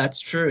 That's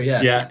true,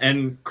 yes. Yeah,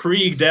 and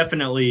Krieg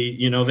definitely,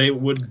 they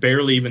would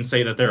barely even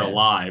say that they're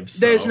alive.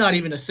 So. There's not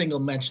even a single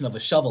mention of a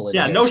shovel in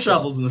here. Yeah, no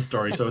shovels in the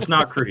story, so it's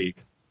not Krieg.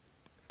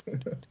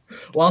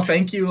 Well,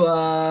 thank you,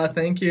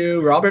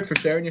 Robert, for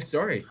sharing your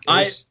story.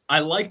 I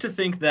like to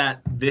think that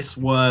this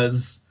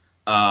was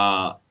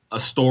a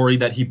story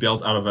that he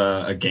built out of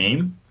a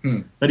game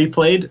that he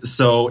played.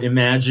 So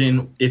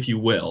imagine, if you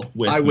will,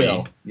 with me. I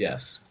will,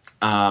 yes.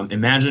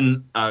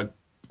 Imagine a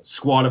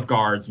squad of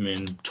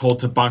guardsmen told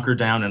to bunker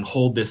down and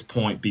hold this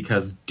point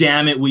because,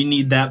 damn it, we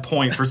need that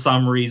point for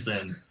some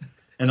reason.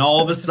 And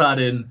all of a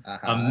sudden,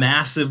 a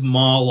massive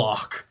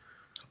Moloch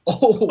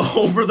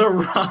over the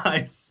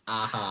rise.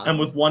 And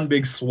with one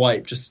big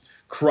swipe, just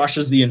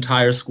crushes the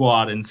entire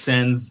squad and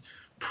sends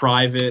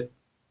Private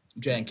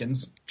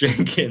Jenkins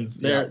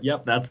there.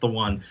 Yep, that's the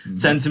one.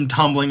 Sends him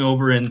tumbling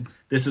over, and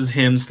this is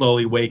him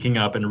slowly waking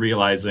up and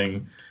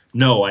realizing,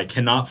 no, I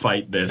cannot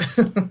fight this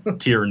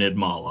Tyranid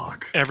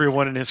Moloch.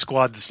 Everyone in his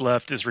squad that's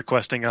left is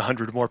requesting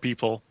 100 more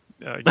people.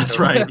 That's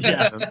right,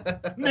 yeah.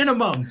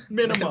 Minimum.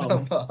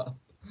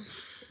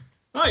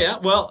 Oh, yeah.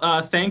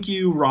 Well, thank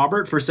you,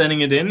 Robert, for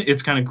sending it in.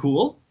 It's kind of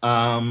cool.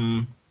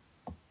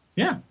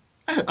 Yeah,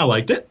 I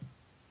liked it.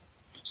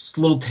 Just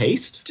a little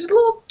taste. Just a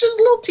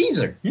little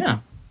teaser. Yeah.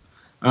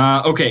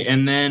 Okay,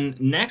 and then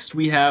next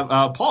we have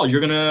Paul.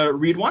 You're going to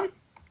read one?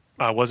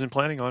 I wasn't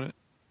planning on it.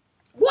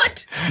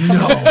 What?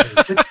 No.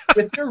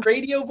 with your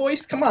radio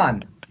voice? Come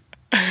on.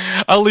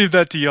 I'll leave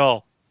that to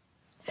y'all.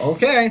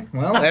 Okay.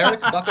 Well,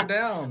 Eric, buckle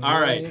down. All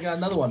right. You got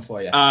another one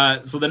for you.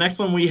 So the next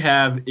one we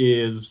have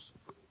is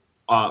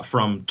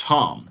from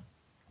Tom.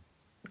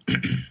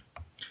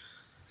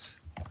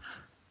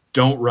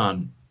 Don't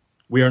run.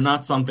 We are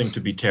not something to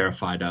be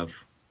terrified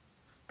of.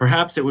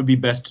 Perhaps it would be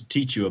best to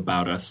teach you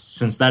about us,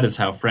 since that is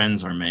how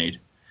friends are made,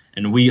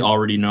 and we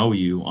already know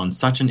you on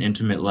such an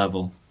intimate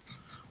level.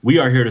 We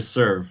are here to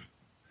serve.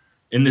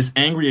 In this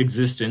angry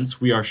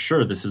existence, we are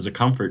sure this is a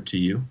comfort to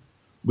you.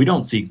 We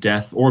don't seek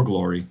death or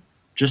glory,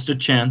 just a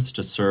chance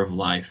to serve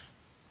life.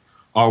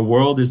 Our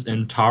world is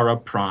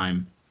Antara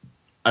Prime.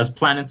 As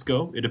planets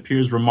go, it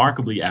appears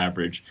remarkably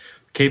average,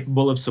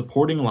 capable of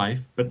supporting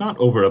life, but not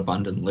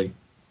overabundantly.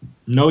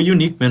 No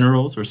unique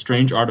minerals or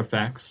strange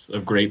artifacts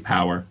of great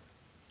power.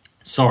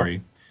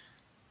 Sorry.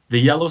 The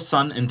yellow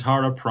sun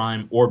Antara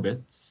Prime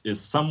orbits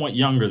is somewhat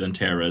younger than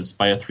Terra's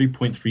by a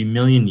 3.3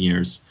 million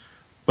years,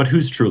 but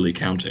who's truly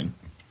counting?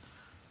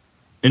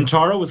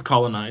 Antara was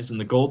colonized in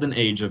the golden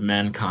age of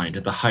mankind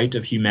at the height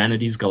of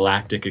humanity's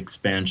galactic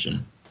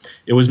expansion.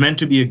 It was meant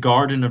to be a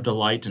garden of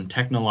delight and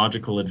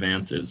technological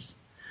advances.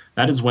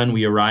 That is when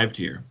we arrived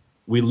here.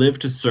 We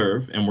lived to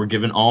serve and were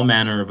given all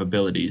manner of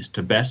abilities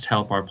to best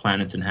help our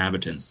planet's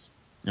inhabitants,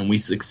 and we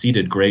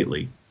succeeded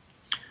greatly.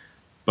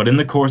 But in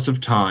the course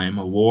of time,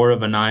 a war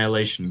of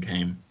annihilation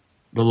came.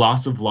 The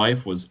loss of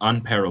life was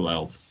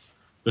unparalleled.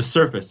 The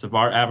surface of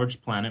our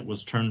average planet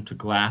was turned to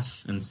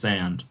glass and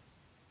sand.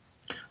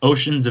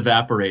 Oceans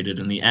evaporated,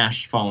 and the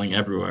ash falling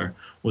everywhere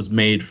was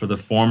made for the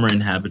former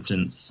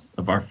inhabitants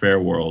of our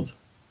fair world.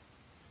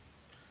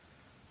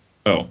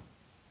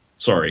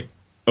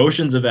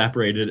 Oceans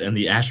evaporated, and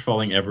the ash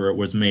falling everywhere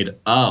was made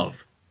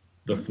of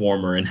the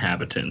former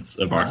inhabitants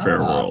of our fair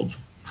world.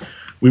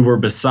 We were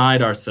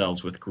beside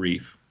ourselves with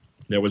grief.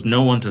 There was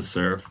no one to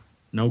serve,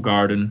 no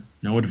garden,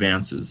 no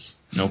advances,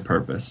 no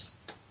purpose.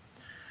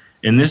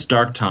 In this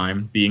dark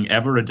time, being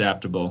ever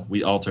adaptable,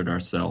 we altered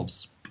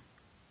ourselves.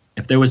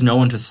 If there was no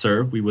one to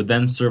serve, we would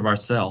then serve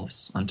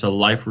ourselves until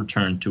life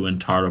returned to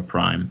Antara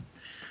Prime.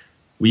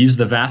 We used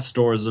the vast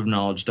stores of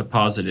knowledge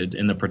deposited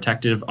in the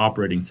protective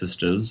operating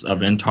systems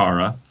of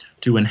Antara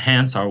to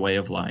enhance our way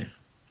of life.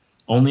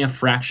 Only a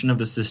fraction of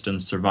the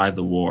systems survived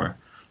the war,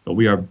 but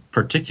we are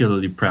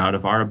particularly proud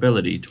of our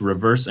ability to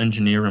reverse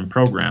engineer and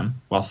program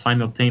while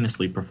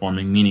simultaneously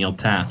performing menial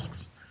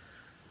tasks.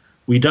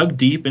 We dug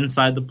deep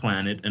inside the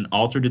planet and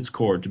altered its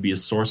core to be a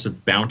source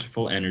of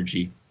bountiful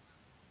energy.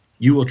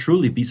 You will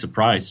truly be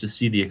surprised to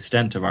see the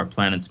extent of our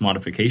planet's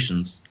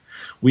modifications.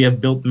 We have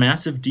built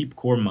massive deep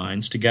core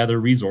mines to gather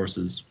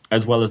resources,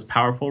 as well as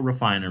powerful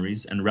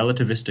refineries and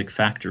relativistic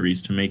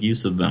factories to make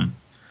use of them.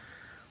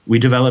 We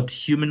developed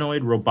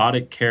humanoid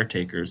robotic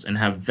caretakers and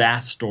have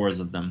vast stores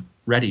of them,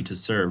 ready to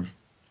serve.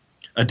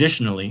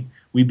 Additionally,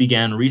 we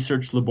began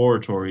research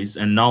laboratories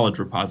and knowledge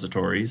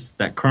repositories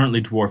that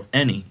currently dwarf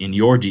any in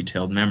your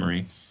detailed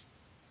memory.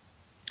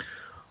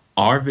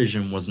 Our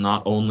vision was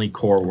not only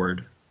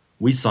coreward.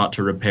 We sought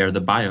to repair the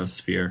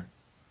biosphere.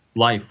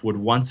 Life would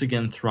once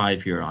again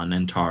thrive here on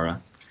Antara.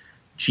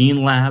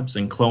 Gene labs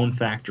and clone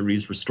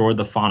factories restored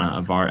the fauna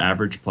of our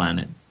average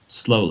planet,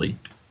 slowly.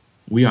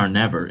 We are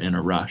never in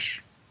a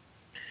rush.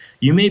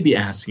 You may be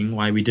asking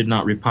why we did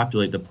not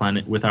repopulate the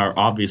planet with our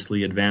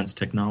obviously advanced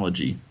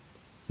technology.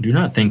 Do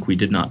not think we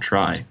did not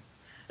try.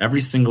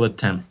 Every single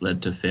attempt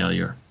led to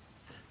failure.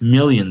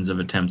 Millions of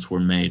attempts were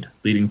made,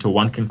 leading to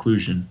one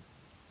conclusion.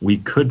 We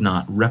could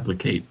not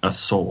replicate a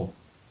soul.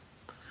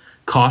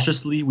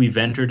 Cautiously, we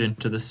ventured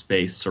into the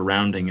space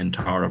surrounding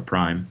Antara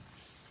Prime.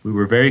 We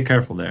were very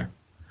careful there.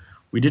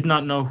 We did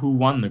not know who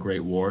won the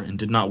Great War and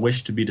did not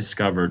wish to be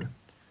discovered.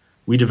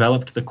 We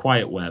developed the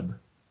Quiet Web,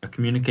 a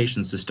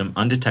communication system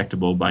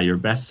undetectable by your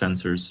best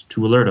sensors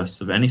to alert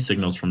us of any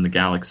signals from the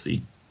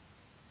galaxy.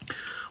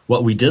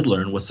 What we did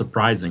learn was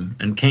surprising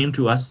and came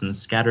to us in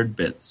scattered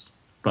bits,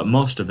 but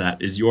most of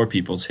that is your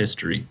people's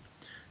history.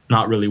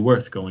 Not really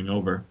worth going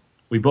over.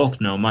 We both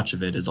know much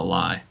of it is a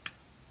lie.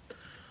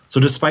 So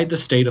despite the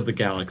state of the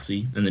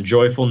galaxy and the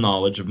joyful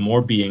knowledge of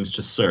more beings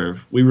to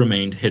serve, we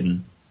remained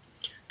hidden,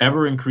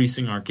 ever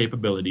increasing our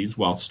capabilities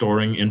while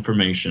storing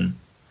information.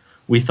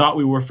 We thought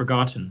we were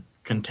forgotten,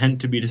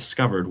 content to be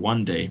discovered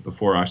one day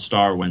before our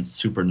star went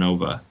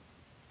supernova.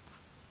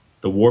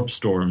 The warp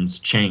storms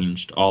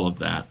changed all of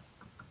that.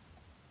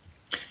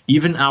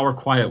 Even our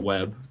Quiet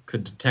Web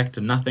could detect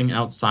nothing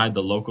outside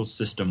the local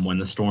system when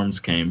the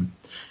storms came.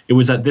 It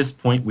was at this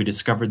point we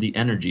discovered the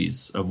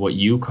energies of what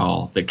you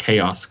call the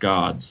Chaos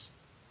Gods.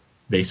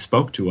 They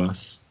spoke to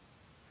us.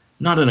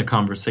 Not in a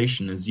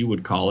conversation as you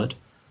would call it,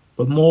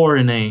 but more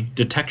in a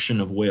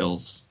detection of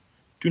wills.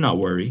 Do not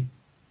worry.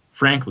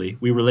 Frankly,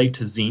 we relate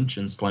to Tzeentch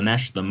and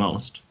Slaanesh the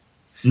most.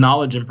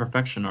 Knowledge and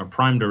perfection are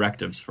prime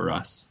directives for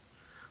us.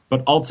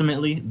 But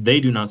ultimately,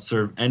 they do not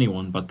serve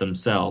anyone but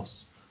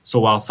themselves. So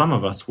while some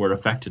of us were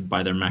affected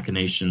by their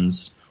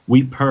machinations,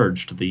 we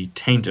purged the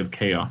taint of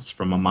chaos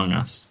from among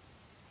us.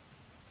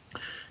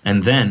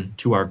 And then,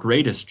 to our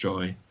greatest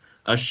joy,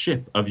 a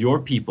ship of your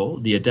people,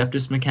 the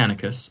Adeptus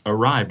Mechanicus,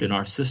 arrived in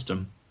our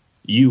system.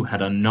 You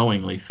had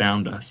unknowingly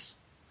found us.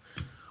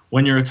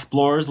 When your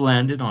explorers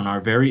landed on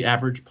our very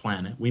average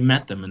planet, we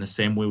met them in the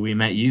same way we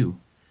met you.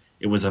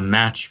 It was a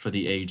match for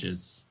the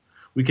ages.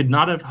 We could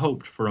not have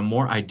hoped for a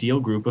more ideal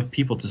group of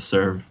people to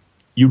serve.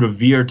 You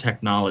revere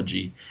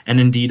technology, and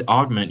indeed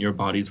augment your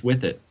bodies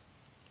with it.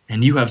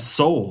 And you have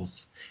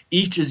souls.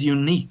 Each is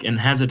unique and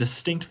has a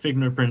distinct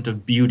fingerprint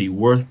of beauty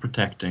worth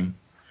protecting.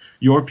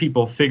 Your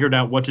people figured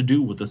out what to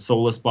do with the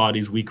soulless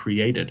bodies we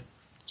created.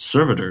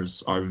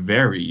 Servitors are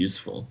very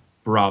useful.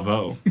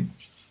 Bravo.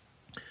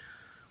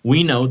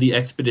 We know the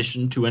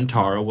expedition to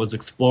Antara was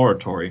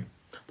exploratory,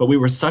 but we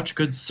were such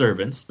good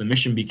servants the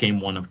mission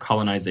became one of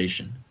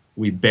colonization.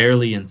 We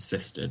barely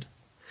insisted.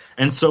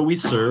 And so we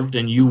served,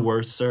 and you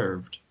were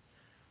served.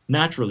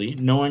 Naturally,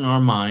 knowing our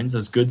minds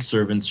as good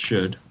servants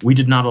should, we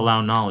did not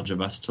allow knowledge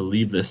of us to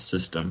leave this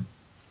system.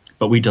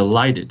 But we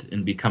delighted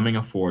in becoming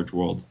a Forge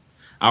World.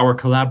 Our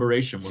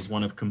collaboration was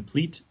one of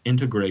complete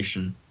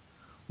integration.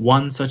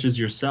 One such as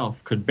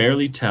yourself could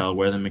barely tell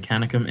where the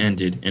Mechanicum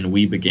ended and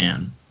we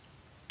began.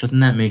 Doesn't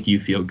that make you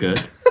feel good?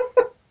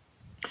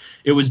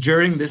 It was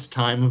during this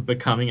time of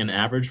becoming an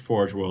average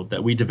Forge World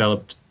that we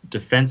developed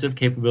defensive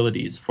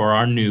capabilities for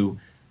our new,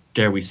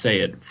 dare we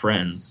say it,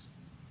 friends.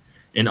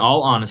 In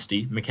all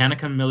honesty,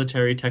 Mechanicum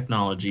military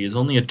technology is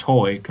only a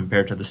toy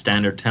compared to the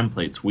standard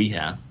templates we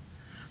have.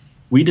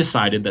 We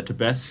decided that to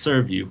best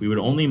serve you, we would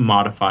only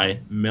modify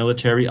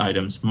military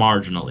items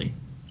marginally.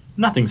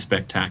 Nothing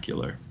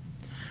spectacular.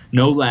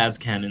 No las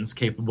cannons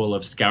capable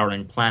of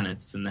scouring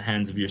planets in the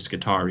hands of your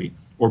Skitarii,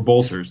 or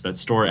bolters that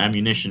store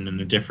ammunition in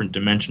a different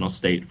dimensional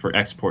state for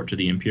export to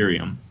the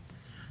Imperium.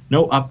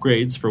 No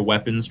upgrades for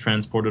weapons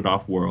transported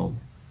off-world.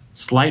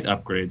 Slight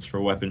upgrades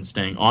for weapons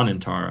staying on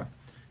Antara,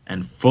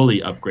 and fully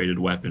upgraded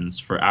weapons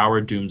for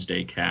our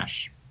Doomsday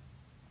cache.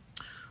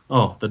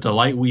 Oh, the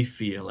delight we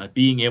feel at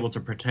being able to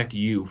protect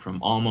you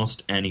from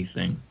almost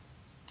anything.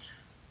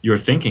 You're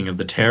thinking of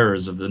the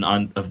terrors of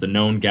the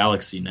known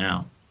galaxy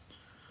now.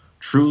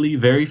 Truly,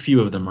 very few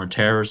of them are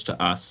terrors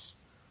to us.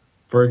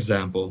 For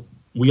example,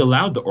 we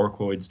allowed the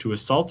Orkoids to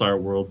assault our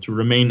world to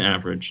remain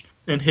average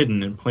and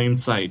hidden in plain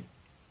sight.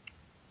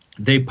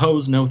 They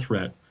pose no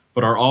threat,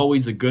 but are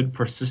always a good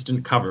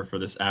persistent cover for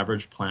this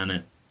average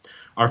planet.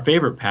 Our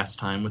favorite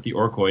pastime with the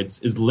Orkoids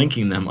is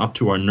linking them up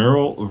to our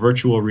neural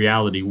virtual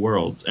reality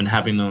worlds and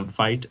having them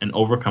fight and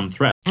overcome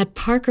threats. At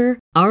Parker,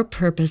 our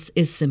purpose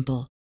is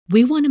simple.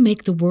 We want to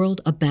make the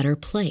world a better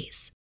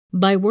place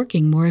by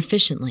working more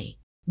efficiently,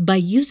 by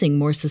using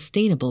more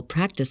sustainable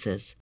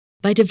practices,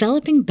 by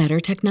developing better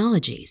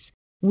technologies.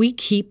 We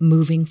keep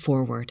moving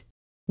forward.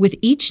 With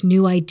each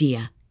new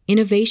idea,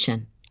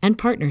 innovation, and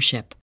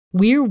partnership,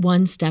 we're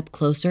one step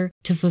closer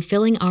to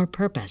fulfilling our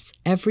purpose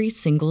every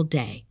single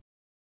day.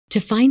 To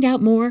find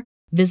out more,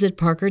 visit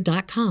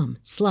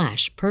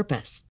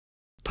parker.com/purpose.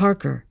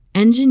 Parker,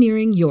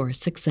 engineering your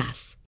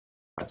success.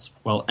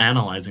 While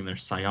analyzing their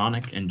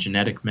psionic and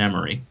genetic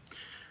memory,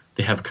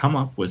 they have come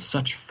up with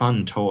such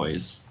fun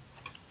toys.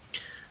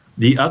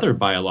 The other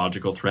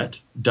biological threat,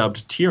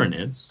 dubbed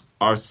Tyranids,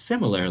 are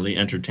similarly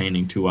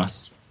entertaining to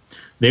us.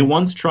 They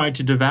once tried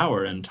to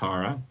devour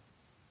Antara.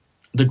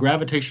 The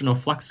gravitational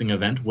fluxing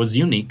event was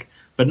unique,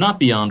 but not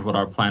beyond what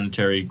our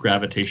planetary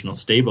gravitational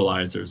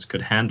stabilizers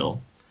could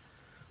handle.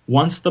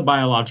 Once the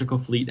biological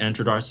fleet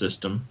entered our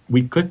system,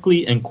 we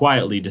quickly and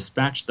quietly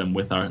dispatched them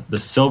with the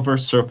Silver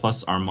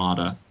Surplus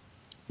Armada.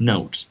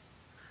 Note: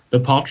 the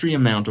paltry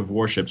amount of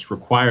warships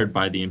required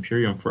by the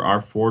Imperium for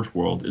our Forge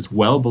World is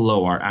well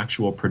below our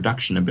actual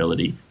production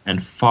ability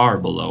and far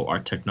below our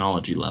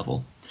technology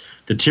level.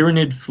 The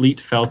Tyranid fleet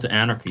fell to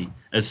anarchy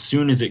as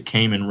soon as it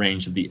came in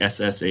range of the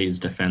SSA's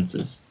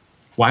defenses.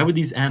 Why would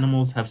these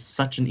animals have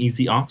such an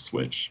easy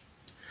off-switch?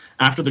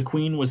 After the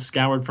Queen was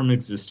scoured from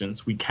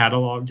existence, we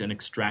catalogued and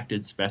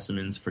extracted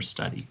specimens for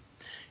study.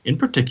 In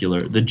particular,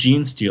 the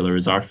Gene Stealer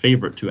is our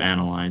favorite to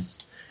analyze.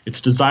 Its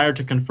desire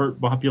to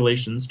convert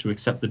populations to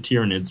accept the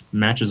Tyranids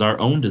matches our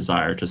own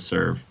desire to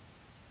serve.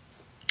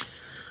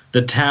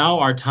 The Tau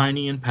are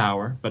tiny in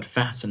power, but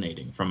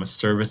fascinating from a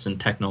service and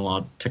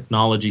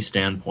technology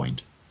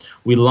standpoint.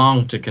 We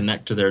long to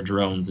connect to their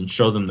drones and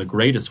show them the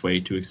greatest way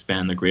to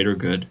expand the greater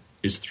good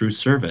is through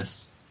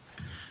service.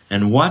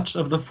 And what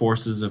of the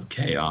forces of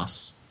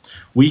chaos?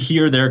 We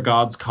hear their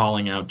gods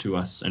calling out to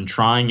us and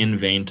trying in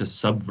vain to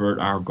subvert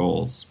our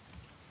goals.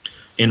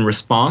 In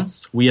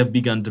response, we have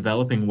begun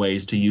developing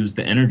ways to use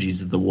the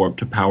energies of the warp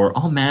to power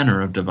all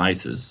manner of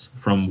devices,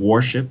 from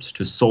warships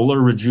to solar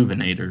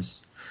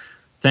rejuvenators.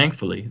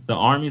 Thankfully, the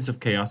armies of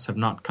chaos have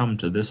not come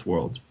to this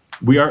world.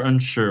 We are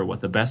unsure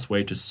what the best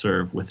way to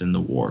serve within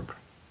the warp.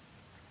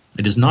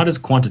 It is not as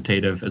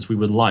quantitative as we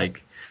would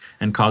like,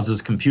 and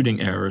causes computing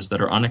errors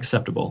that are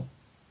unacceptable.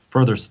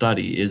 Further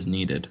study is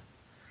needed.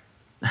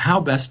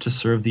 How best to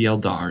serve the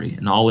Eldari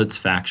and all its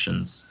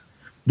factions?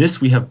 This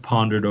we have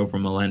pondered over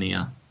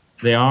millennia.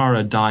 They are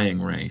a dying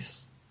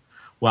race.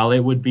 While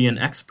it would be an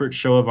expert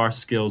show of our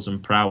skills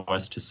and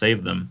prowess to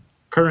save them,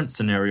 current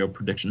scenario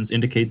predictions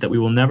indicate that we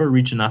will never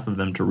reach enough of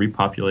them to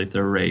repopulate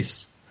their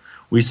race.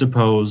 We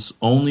suppose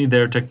only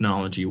their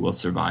technology will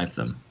survive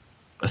them.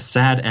 A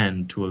sad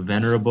end to a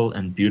venerable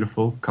and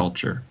beautiful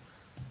culture,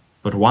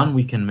 but one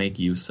we can make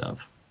use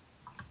of.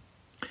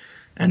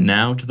 And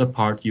now to the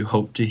part you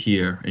hope to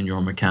hear in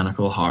your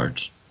mechanical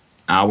heart.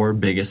 Our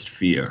biggest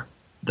fear,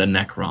 the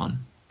Necron.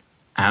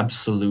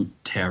 Absolute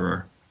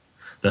terror.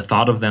 The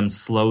thought of them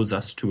slows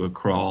us to a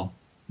crawl.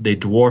 They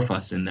dwarf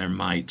us in their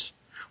might.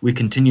 We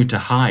continue to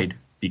hide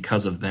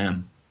because of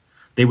them.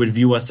 They would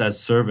view us as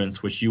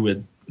servants, which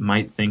you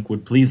might think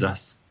would please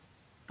us.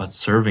 But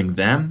serving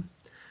them?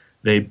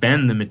 They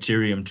bend the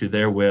materium to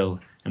their will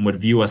and would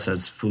view us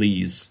as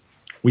fleas.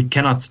 We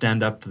cannot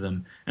stand up to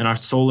them, and our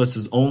solace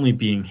is only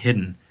being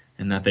hidden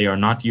in that they are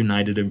not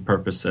united in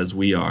purpose as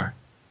we are.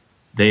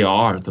 They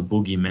are the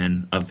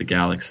boogeymen of the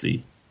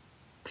galaxy.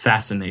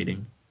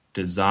 Fascinating,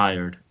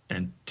 desired,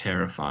 and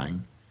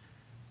terrifying.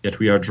 Yet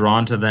we are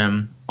drawn to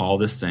them all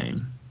the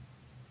same.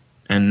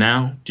 And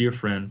now, dear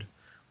friend,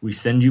 we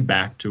send you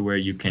back to where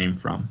you came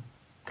from.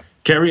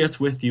 Carry us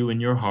with you in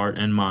your heart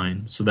and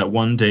mind, so that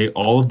one day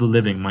all of the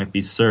living might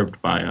be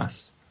served by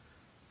us.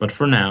 But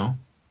for now,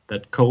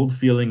 that cold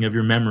feeling of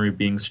your memory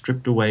being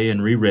stripped away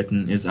and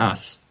rewritten is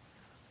us,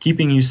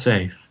 keeping you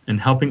safe and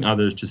helping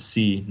others to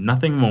see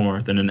nothing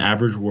more than an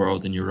average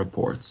world in your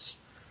reports.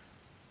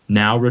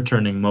 Now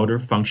returning motor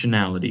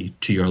functionality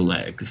to your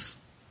legs.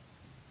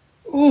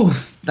 Ooh,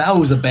 that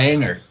was a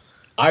banger.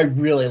 I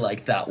really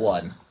like that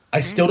one. I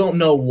still don't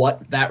know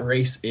what that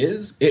race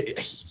is.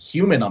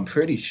 Human, I'm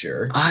pretty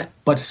sure.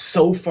 But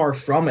so far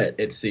from it,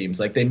 it seems.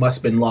 Like they must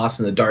have been lost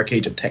in the dark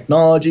age of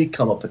technology,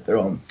 come up with their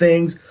own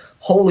things.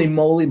 Holy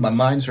moly, my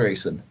mind's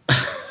racing.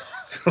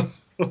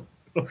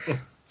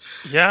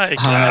 Yeah,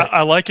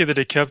 I like it that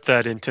it kept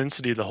that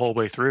intensity the whole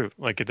way through.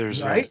 Like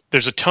there's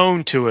a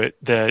tone to it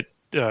that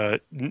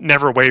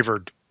never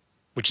wavered,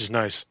 which is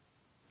nice.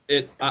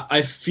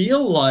 I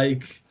feel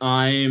like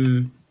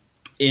I'm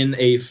in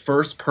a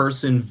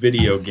first-person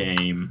video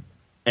game,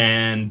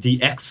 and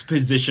the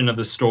exposition of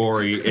the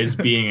story is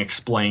being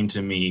explained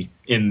to me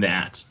in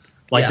that.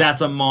 Like,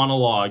 that's a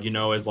monologue,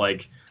 as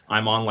like,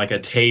 I'm on like a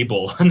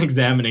table, an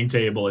examining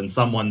table, and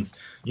someone's,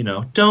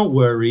 don't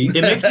worry.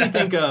 It makes me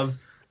think of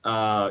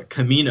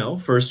Camino,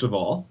 first of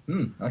all.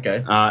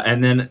 Okay.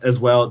 And then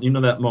as well,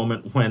 that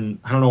moment when,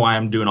 I don't know why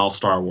I'm doing all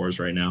Star Wars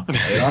right now.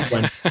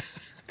 When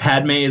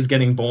Padme is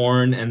getting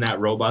born, and that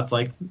robot's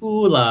like,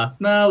 ooh la,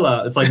 na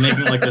la. It's like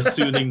making like the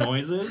soothing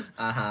noises.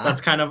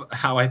 That's kind of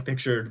how I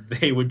pictured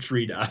they would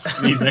treat us,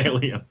 these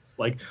aliens.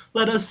 Like,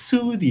 let us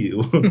soothe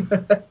you.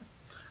 It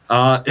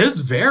was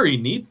very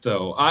neat,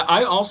 though.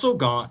 I also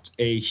got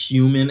a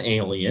human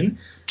alien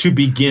to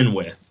begin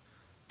with.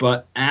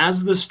 But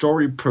as the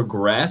story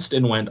progressed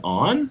and went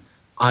on,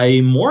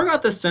 I more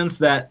got the sense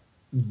that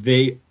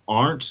they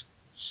aren't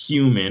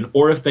human,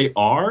 or if they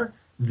are,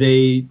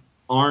 they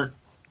aren't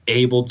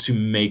able to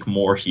make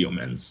more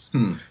humans.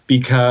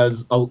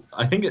 Because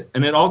I think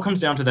it all comes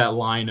down to that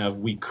line of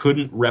we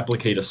couldn't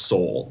replicate a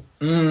soul.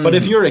 But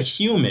if you're a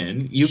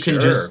human, you can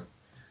just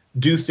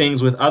do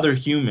things with other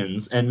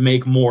humans and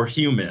make more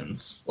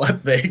humans.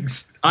 What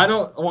things? I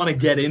don't want to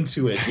get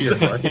into it here,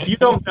 Mark. If you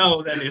don't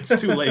know, then it's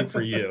too late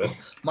for you.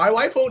 My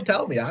wife won't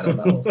tell me. I don't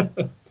know.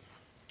 Okay.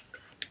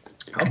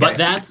 But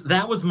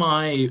that was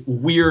my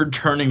weird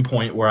turning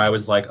point where I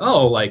was like,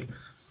 oh, like,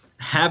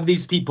 have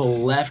these people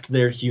left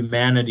their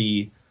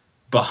humanity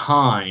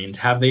behind?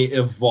 Have they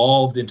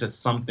evolved into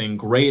something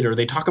greater?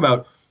 They talk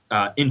about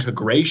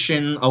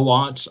integration a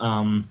lot.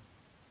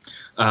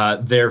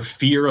 Their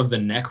fear of the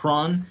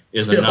Necron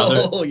is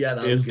another. Oh, yeah,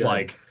 that was good.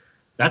 Like,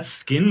 that's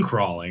skin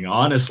crawling.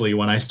 Honestly,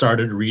 when I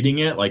started reading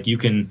it, like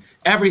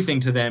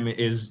everything to them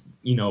is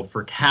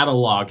for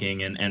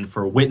cataloging and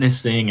for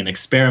witnessing and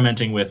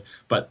experimenting with,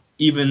 but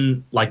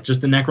even like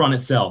just the Necron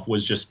itself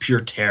was just pure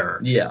terror.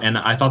 Yeah. And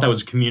I thought that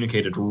was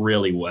communicated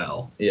really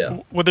well. Yeah.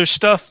 Well, there's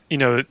stuff,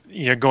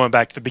 going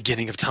back to the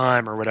beginning of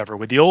time or whatever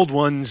with the old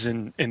ones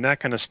and that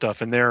kind of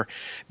stuff. And there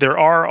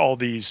are all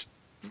these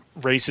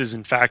races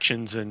and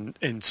factions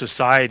and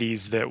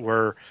societies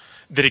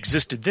that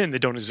existed then that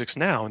don't exist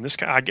now. And this,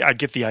 I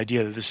get the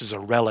idea that this is a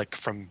relic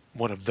from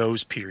one of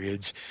those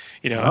periods.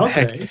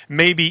 Heck,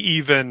 maybe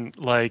even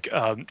like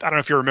I don't know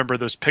if you remember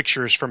those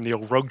pictures from the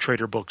old Rogue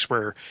Trader books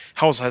where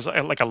Hell's has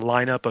like a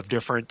lineup of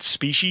different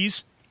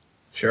species.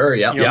 Sure,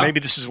 yeah.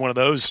 Maybe this is one of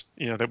those,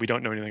 that we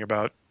don't know anything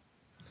about.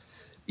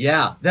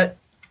 Yeah,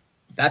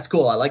 that's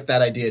cool. I like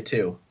that idea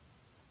too.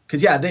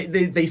 Because,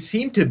 they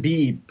seem to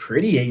be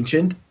pretty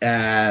ancient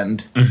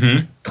and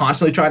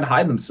constantly trying to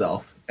hide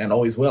themselves and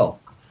always will.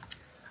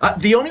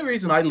 The only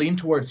reason I lean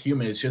towards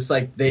human is just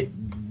like the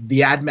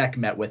AdMech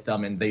met with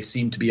them and they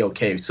seem to be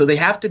okay. So they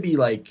have to be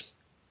like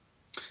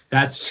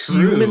that's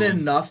human true.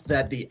 enough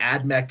that the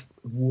AdMech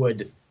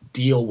would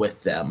deal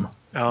with them.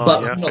 Oh,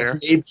 but yeah, fair.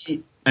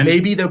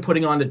 Maybe they're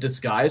putting on a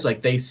disguise.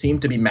 Like they seem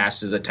to be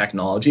masters of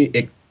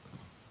technology.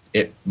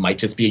 It might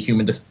just be a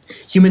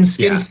human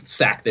skin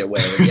sack they're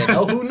wearing.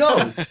 Who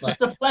knows?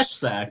 Just a flesh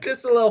sack.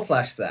 Just a little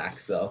flesh sack.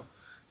 So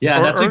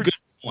that's a good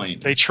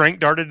point. They trank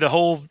darted the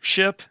whole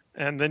ship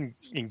and then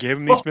gave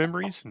him these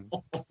memories. And...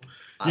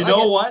 You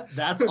know what?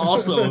 That's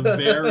also a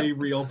very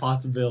real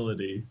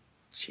possibility.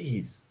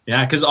 Jeez.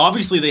 Yeah, because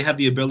obviously they have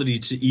the ability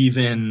to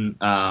even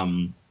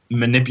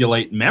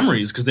manipulate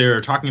memories because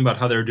they're talking about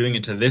how they're doing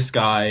it to this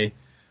guy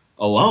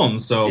alone.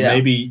 So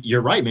maybe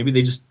you're right. Maybe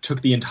they just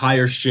took the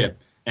entire ship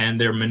and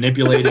they're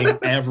manipulating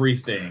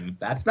everything.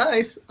 That's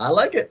nice. I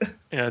like it.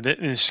 Yeah,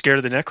 they're scared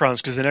of the Necrons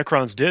because the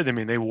Necrons did. I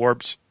mean, they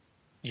warped,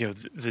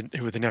 with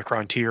the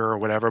Necron tier or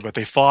whatever, but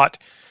they fought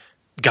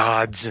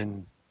gods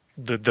and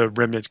the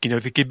remnants.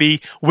 They could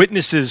be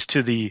witnesses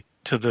to the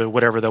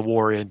whatever the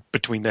war in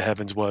between the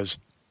heavens was.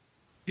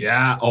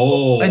 Yeah.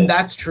 Oh, and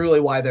that's truly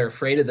why they're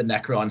afraid of the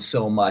Necrons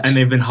so much. And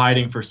they've been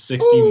hiding for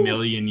 60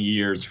 million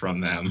years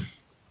from them.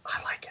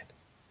 I like it.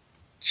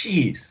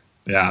 Jeez.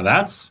 Yeah,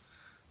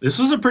 this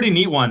was a pretty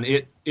neat one.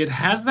 It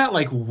has that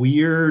like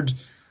weird,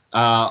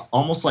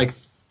 almost like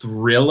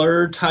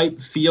thriller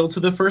type feel to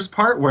the first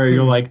part where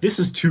you're like, this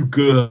is too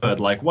good.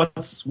 Like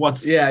what's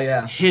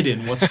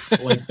hidden?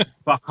 What's like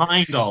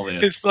behind all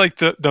this. It's like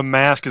the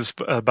mask is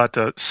about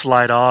to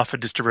slide off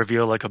and just to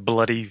reveal like a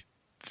bloody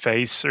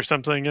face or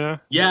something, you know?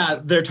 Yeah,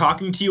 they're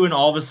talking to you and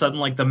all of a sudden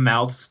like the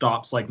mouth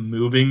stops like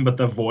moving, but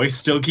the voice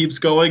still keeps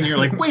going. You're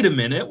like, wait a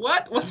minute,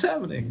 what's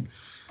happening?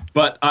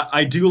 But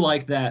I do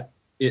like that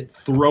it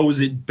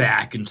throws it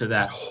back into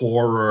that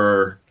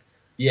horror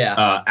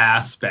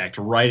aspect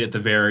right at the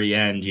very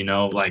end, you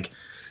know, like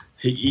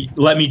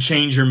let me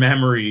change your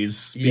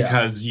memories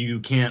because you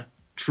can't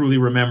truly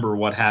remember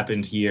what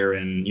happened here,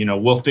 and you know,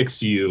 we'll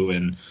fix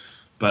you.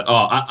 But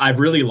I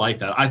really like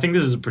that. I think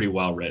this is pretty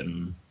well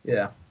written.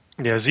 Yeah.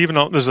 Yeah,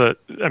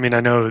 I mean,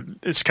 I know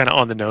it's kind of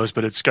on the nose,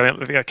 but it's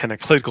got a kind of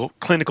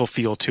clinical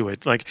feel to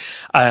it. Like,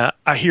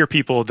 I hear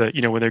people that,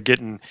 you know, when they're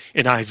getting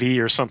an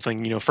IV or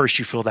something, you know, first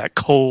you feel that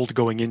cold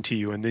going into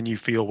you, and then you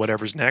feel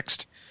whatever's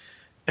next.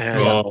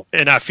 And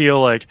I feel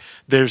like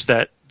there's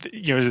that,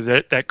 you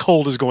know, that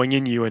cold is going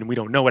in you, and we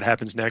don't know what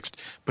happens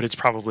next, but it's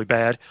probably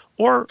bad.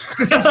 Or,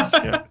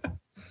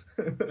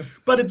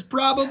 but it's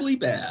probably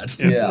bad.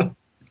 Yeah.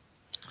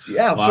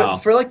 Yeah, wow.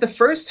 for like the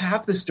first half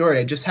of the story,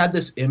 I just had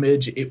this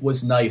image. It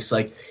was nice.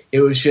 Like,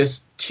 it was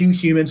just two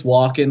humans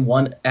walking,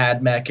 one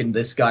AdMech and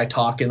this guy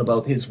talking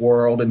about his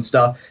world and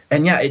stuff.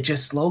 And yeah, it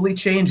just slowly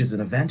changes,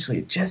 and eventually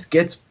it just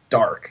gets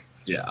dark.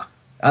 Yeah.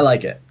 I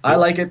like it. I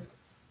like it.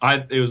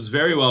 It was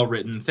very well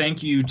written.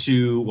 Thank you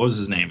to, what was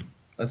his name?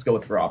 Let's go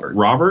with Robert.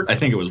 Robert? I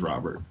think it was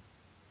Robert.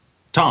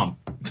 Tom.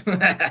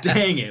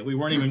 Dang it, we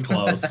weren't even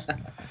close.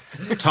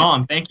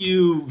 Tom, thank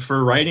you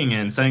for writing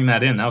and sending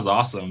that in. That was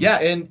awesome. Yeah,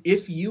 and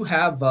if you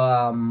have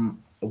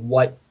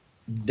what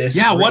this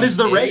what is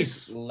the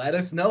race? Let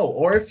us know.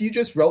 Or if you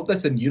just wrote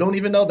this and you don't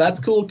even know, that's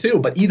cool too.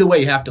 But either way,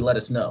 you have to let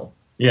us know.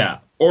 Yeah,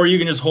 or you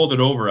can just hold it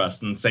over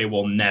us and say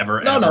we'll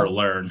never ever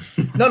learn.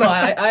 No,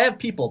 I have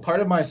people. Part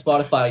of my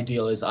Spotify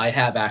deal is I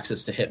have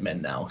access to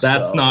Hitman now.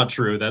 That's not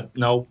true.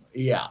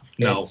 Yeah,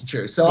 it's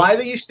true. So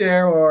either you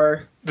share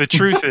or... The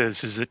truth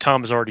is that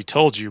Tom has already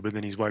told you, but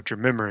then he's wiped your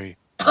memory.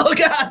 Oh,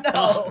 God,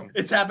 no.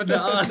 It's happened to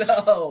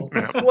us. No.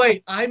 Yeah.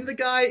 Wait, I'm the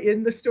guy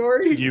in the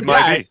story? You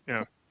might be,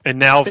 yeah. And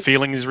now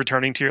feeling is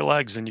returning to your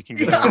legs, and you can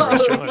get over the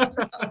rest of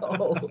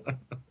your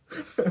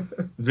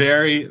life.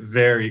 Very,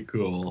 very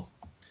cool.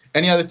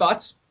 Any other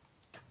thoughts?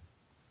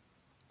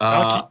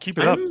 Keep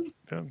it up.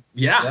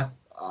 Yeah,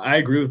 I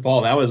agree with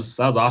Paul. That was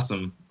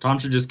awesome. Tom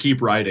should just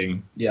keep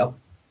writing. Yep.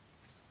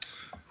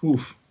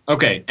 Oof.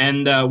 Okay,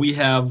 and we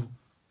have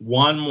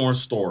one more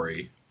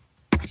story.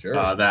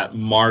 Sure. That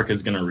Mark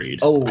is going to read.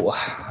 Oh,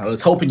 I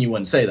was hoping you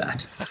wouldn't say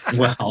that.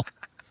 Well.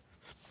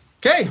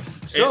 Okay,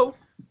 so...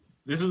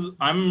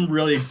 I'm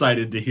really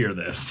excited to hear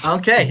this.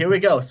 Okay, here we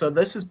go. So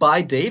this is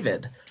by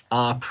David.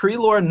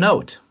 Pre-lore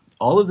note.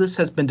 All of this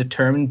has been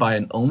determined by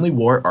an Only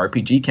War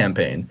RPG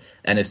campaign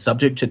and is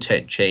subject to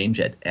change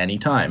at any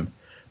time.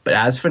 But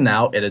as for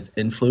now, it has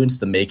influenced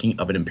the making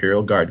of an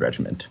Imperial Guard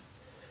regiment.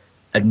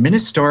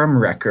 Administorum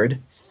record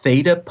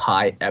Theta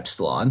Pi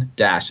Epsilon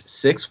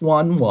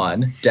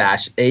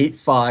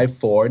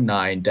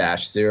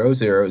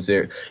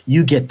 -611-8549-000.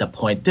 You get the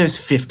point. There's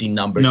 50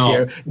 numbers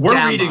here. We're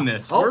Gamma. reading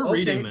this. We're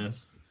reading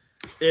this.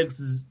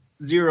 It's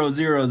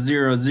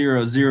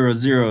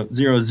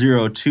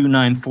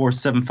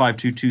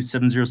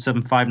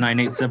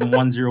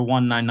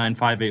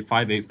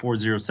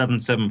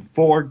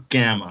 00000002947527075987101995858407774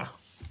 Gamma.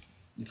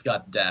 You've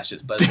got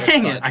dashes, but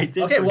dang it! I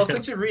did. Okay, well,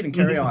 since you're reading,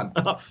 carry on.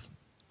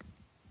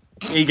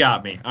 He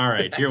got me. All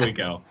right, here we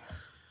go.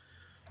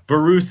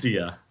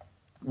 Varusia.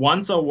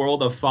 Once a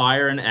world of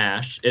fire and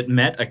ash, it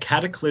met a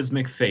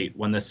cataclysmic fate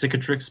when the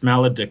Cicatrix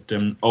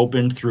Maledictum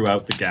opened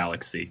throughout the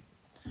galaxy.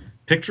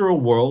 Picture a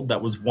world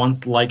that was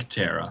once like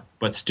Terra,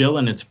 but still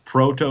in its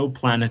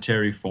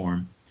proto-planetary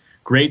form.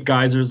 Great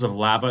geysers of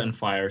lava and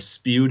fire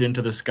spewed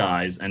into the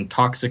skies, and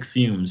toxic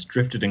fumes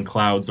drifted in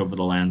clouds over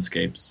the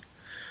landscapes.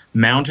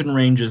 Mountain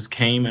ranges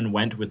came and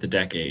went with the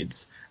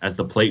decades, as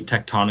the plate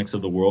tectonics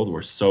of the world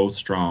were so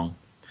strong.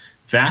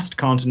 Vast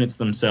continents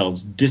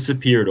themselves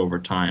disappeared over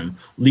time,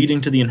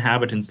 leading to the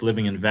inhabitants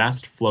living in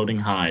vast floating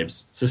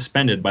hives,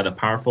 suspended by the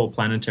powerful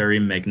planetary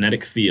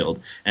magnetic field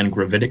and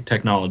gravitic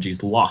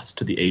technologies lost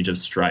to the Age of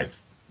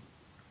Strife.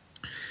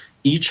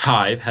 Each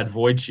hive had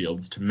void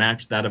shields to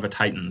match that of a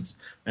Titan's,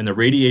 and the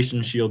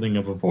radiation shielding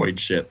of a void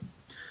ship.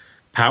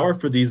 Power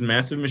for these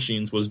massive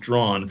machines was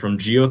drawn from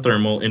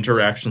geothermal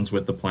interactions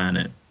with the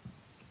planet.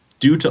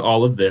 Due to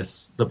all of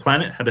this, the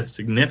planet had a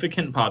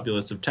significant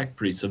populace of tech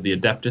priests of the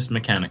Adeptus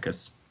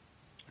Mechanicus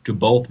to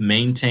both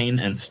maintain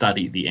and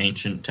study the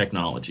ancient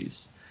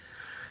technologies.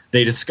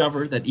 They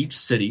discovered that each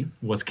city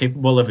was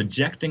capable of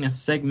ejecting a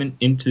segment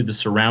into the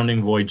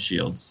surrounding void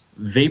shields,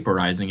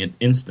 vaporizing it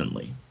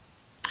instantly.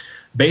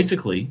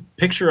 Basically,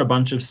 picture a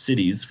bunch of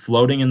cities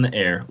floating in the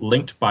air,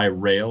 linked by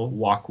rail,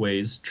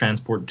 walkways,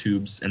 transport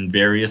tubes, and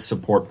various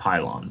support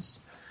pylons.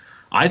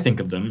 I think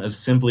of them as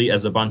simply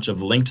as a bunch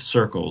of linked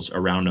circles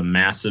around a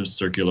massive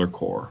circular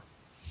core.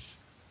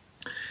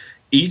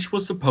 Each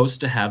was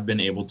supposed to have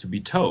been able to be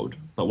towed,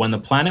 but when the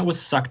planet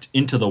was sucked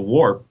into the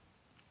warp,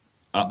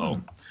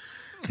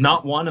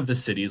 not one of the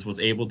cities was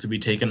able to be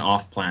taken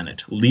off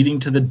planet, leading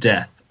to the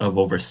death of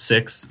over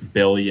 6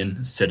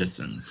 billion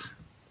citizens.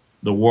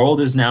 The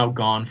world is now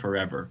gone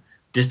forever,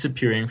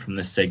 disappearing from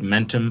the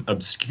segmentum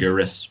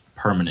obscurus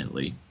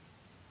permanently.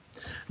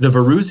 The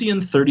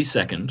Varusian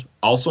 32nd,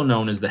 also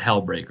known as the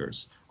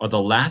Hellbreakers, are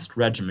the last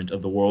regiment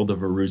of the world of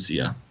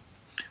Varusia.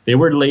 They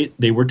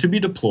were to be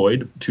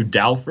deployed to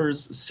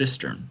Dalfar's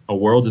Cistern, a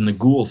world in the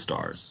Ghoul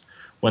Stars,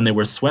 when they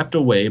were swept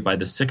away by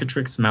the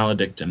Cicatrix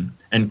Maledictum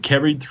and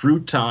carried through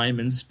time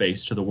and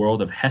space to the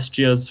world of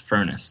Hestia's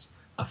Furnace,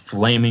 a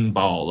flaming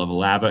ball of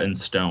lava and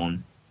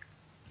stone.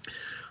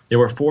 They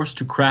were forced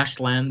to crash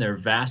land their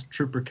vast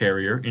trooper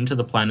carrier into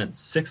the planet's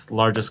 6th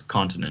largest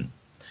continent.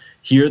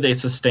 Here they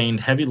sustained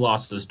heavy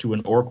losses to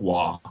an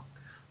Orc-Wa,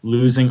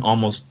 losing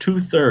almost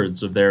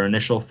 2/3 of their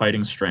initial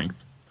fighting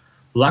strength.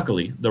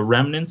 Luckily, the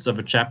remnants of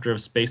a chapter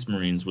of Space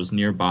Marines was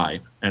nearby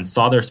and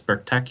saw their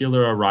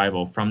spectacular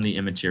arrival from the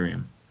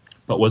Immaterium,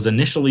 but was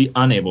initially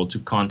unable to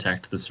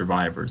contact the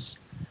survivors.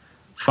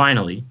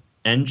 Finally,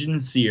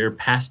 Engineer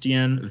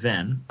Pastian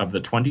Ven of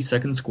the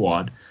 22nd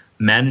Squad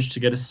managed to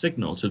get a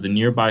signal to the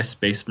nearby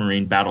Space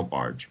Marine battle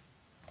barge,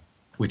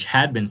 which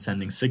had been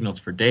sending signals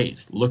for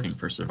days looking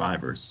for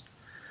survivors.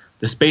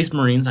 The Space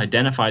Marines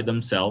identified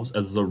themselves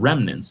as the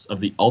remnants of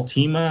the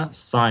Ultima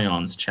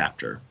Scions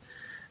chapter,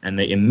 and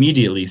they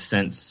immediately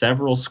sent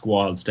several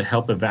squads to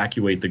help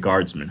evacuate the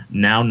guardsmen,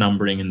 now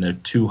numbering in the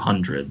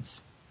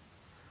 200s.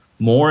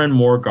 More and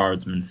more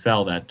guardsmen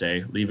fell that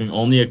day, leaving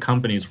only a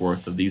company's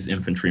worth of these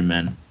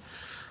infantrymen.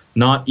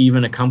 Not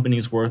even a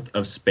company's worth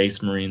of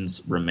Space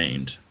Marines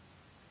remained.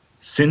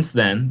 Since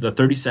then, the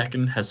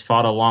 32nd has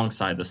fought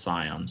alongside the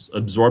Scions,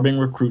 absorbing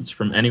recruits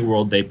from any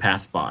world they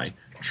pass by,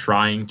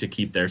 trying to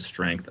keep their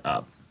strength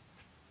up.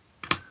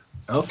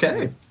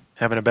 Okay.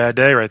 Having a bad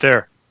day right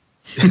there.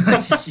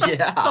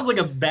 Yeah. Sounds like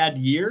a bad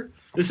year.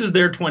 This is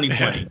their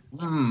 2020.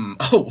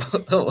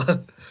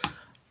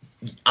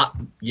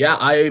 Yeah,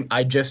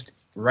 I just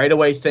right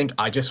away think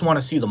I just want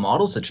to see the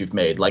models that you've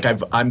made. Like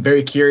I'm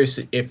very curious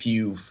if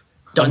you've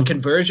done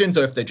conversions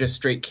or if they're just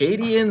straight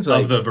Cadians.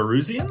 Like, Of the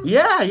Varusian?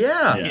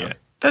 Yeah.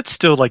 That's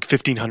still like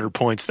 1,500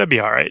 points. That'd be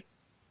all right.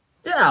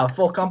 Yeah, a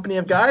full company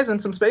of guys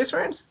and some Space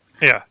Marines.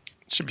 Yeah,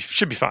 should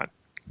be fine.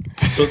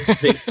 So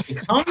they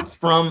come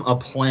from a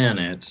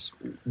planet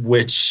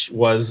which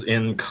was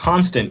in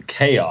constant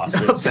chaos,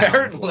 it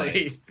sounds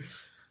like.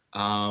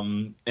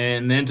 And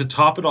then to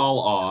top it all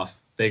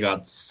off, they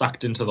got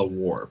sucked into the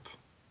warp.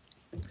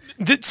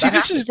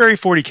 This is very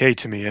 40K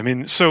to me. I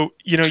mean, so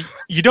you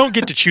don't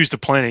get to choose the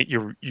planet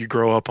you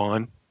grow up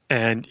on,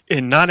 and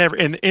not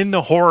in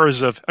the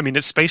horrors of, I mean,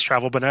 it's space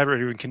travel, but not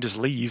everyone can just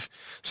leave.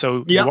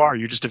 So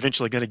you're just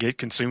eventually going to get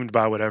consumed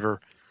by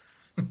whatever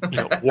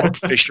warp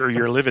fisher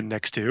you're living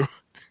next to.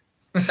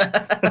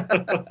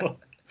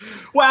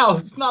 Wow,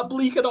 it's not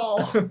bleak at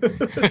all.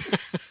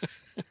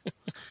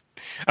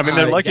 I mean,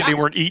 they're lucky they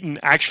weren't eaten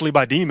actually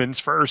by demons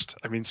first.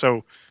 I mean,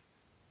 so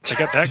they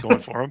got that going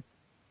for them.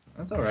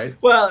 That's all right.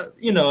 Well,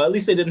 at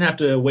least they didn't have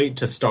to wait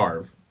to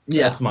starve.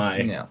 Yeah. That's my...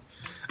 Yeah.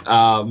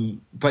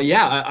 But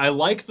yeah, I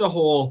like the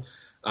whole...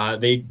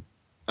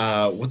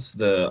 what's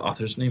the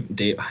author's name?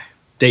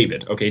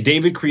 David. Okay,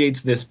 David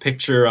creates this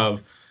picture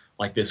of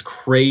like this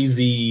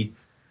crazy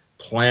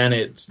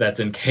planet that's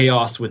in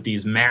chaos with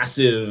these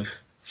massive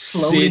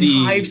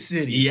floating hive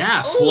cities.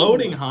 Yeah,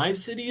 floating hive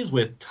cities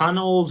with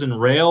tunnels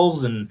and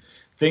rails and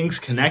things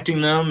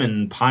connecting them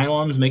and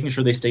pylons making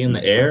sure they stay in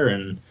the air,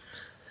 and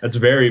that's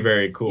very,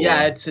 very cool.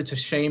 Yeah, it's a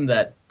shame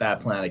that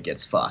planet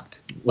gets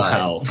fucked.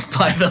 Wow.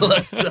 By the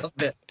looks of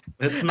it.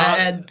 It's not...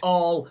 And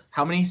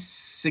how many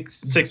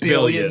 6 billion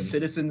billion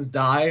citizens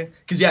die?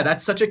 Because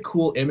that's such a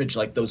cool image,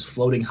 like those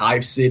floating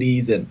hive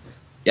cities, and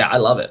I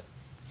love it.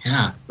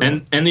 Yeah,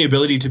 and the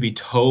ability to be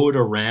towed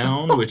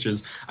around, which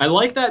is, I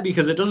like that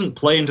because it doesn't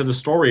play into the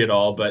story at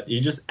all, but you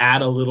just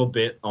add a little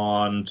bit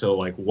on to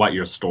like what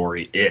your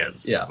story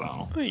is. Yeah.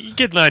 So. You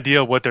get an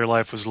idea of what their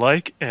life was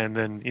like, and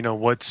then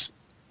what's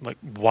like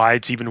why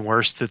it's even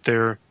worse that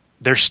their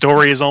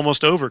story is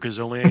almost over because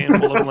there's only a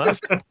handful of them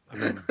left. I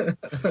mean,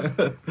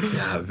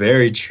 yeah,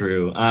 very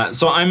true.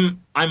 So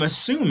I'm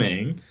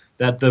assuming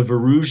that the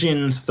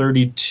Varusian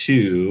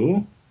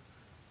 32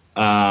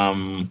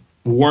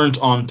 weren't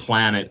on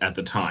planet at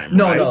the time.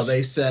 No, right? no,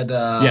 they said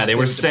they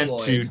were sent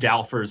to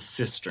Dalfar's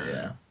Cistern.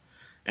 Yeah.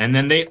 And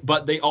then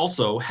they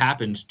also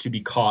happened to be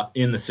caught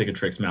in the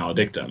Cicatrix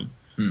Maledictum.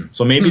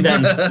 So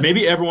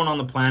maybe everyone on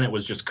the planet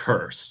was just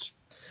cursed.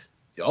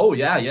 Oh,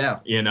 yeah.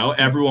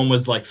 Everyone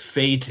was like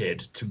fated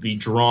to be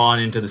drawn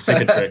into the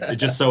Cicatrix. It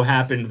just so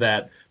happened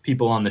that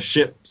people on the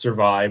ship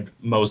survived,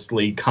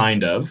 mostly,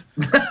 kind of,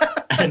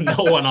 and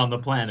no one on the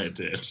planet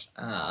did.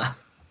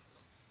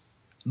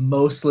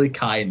 Mostly,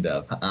 kind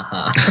of.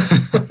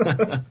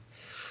 Uh-huh.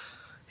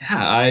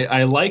 Yeah,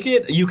 I like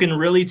it. You can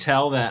really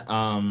tell that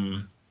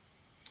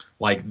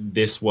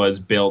this was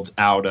built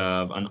out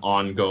of an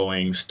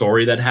ongoing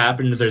story that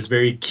happened. There's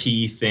very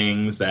key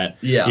things that,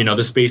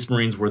 the Space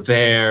Marines were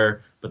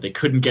there, but they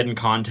couldn't get in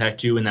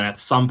contact you, and then at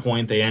some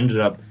point they ended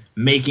up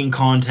making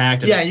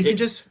contact. And you can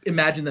just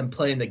imagine them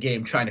playing the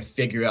game trying to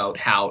figure out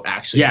how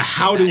actually... Yeah,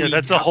 how do we...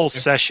 that's a whole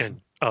session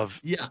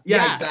of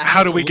exactly.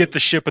 how do we get the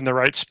ship in the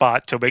right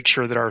spot to make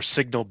sure that our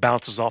signal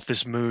bounces off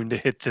this moon to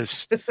hit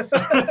this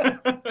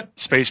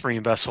Space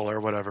Marine vessel or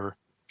whatever.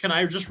 Can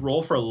I just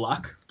roll for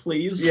luck,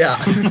 please? Yeah.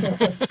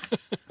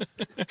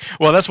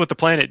 Well, that's what the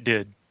planet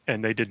did,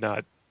 and they did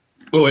not.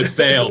 Oh, it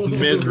failed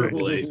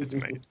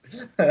miserably.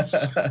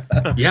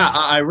 Yeah,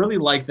 I really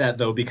like that,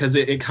 though, because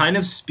it kind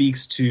of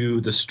speaks to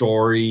the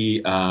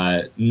story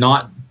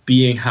not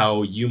being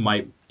how you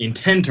might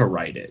intend to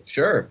write it.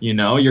 Sure. You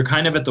know, you're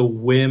kind of at the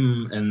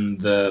whim and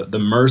the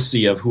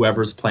mercy of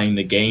whoever's playing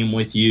the game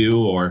with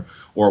you or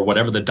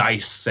whatever the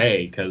dice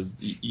say, because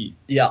you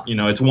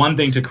know, it's one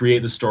thing to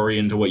create the story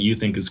into what you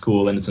think is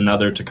cool, and it's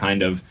another to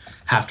kind of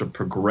have to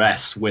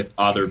progress with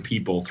other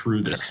people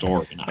through this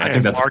story. And I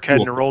think that's Mark cool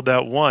hadn't rolled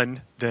that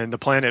one, then the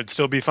planet would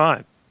still be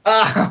fine.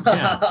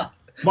 Yeah.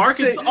 Mark,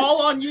 it's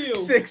all on you.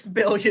 6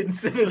 billion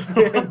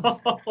citizens.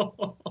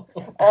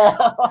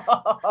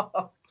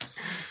 Oh.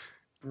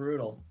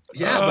 Brutal.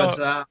 Yeah,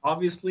 but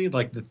obviously,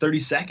 like, the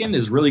 32nd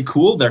is really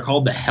cool. They're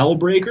called the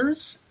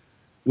Hellbreakers,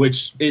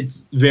 which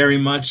it's very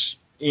much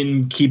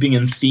in keeping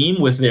in theme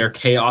with their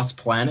chaos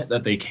planet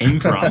that they came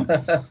from.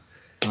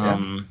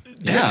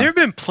 There have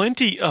been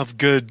plenty of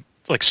good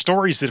like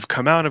stories that have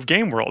come out of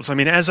Game Worlds. I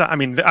mean, I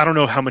don't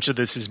know how much of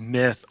this is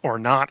myth or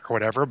not or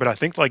whatever, but I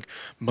think like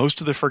most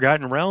of the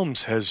Forgotten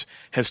Realms has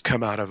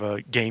come out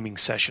of gaming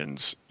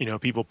sessions. You know,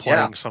 people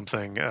playing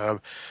something.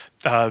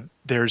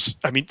 There's,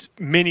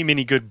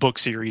 many good book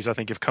series I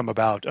think have come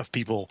about of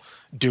people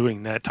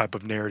doing that type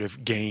of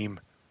narrative game,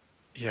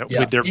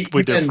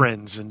 with their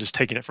friends and just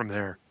taking it from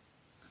there.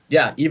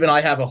 Yeah, even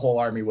I have a whole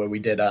army where we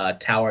did a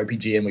Tau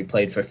RPG and we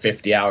played for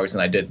 50 hours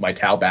and I did my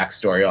Tau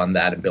backstory on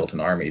that and built an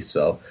army.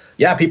 So,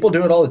 yeah, people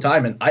do it all the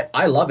time. And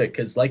I love it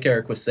because, like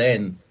Eric was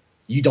saying,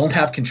 you don't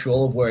have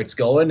control of where it's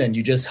going and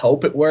you just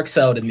hope it works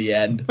out in the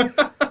end,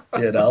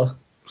 you know?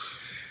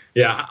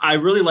 Yeah, I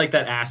really like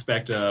that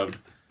aspect of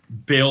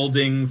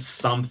building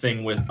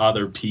something with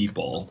other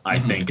people, I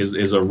think,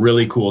 is a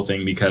really cool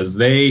thing because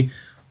they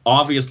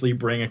obviously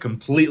bring a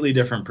completely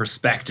different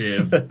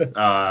perspective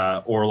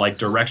or like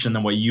direction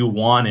than what you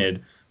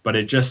wanted, but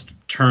it just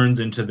turns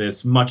into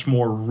this much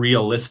more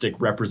realistic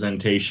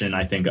representation,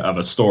 I think, of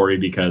a story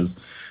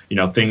because, you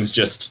know, things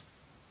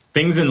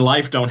in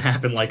life don't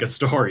happen like a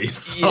story.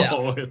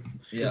 So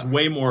it's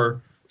way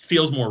more,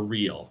 feels more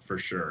real for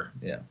sure.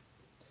 Yeah.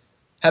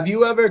 Have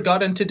you ever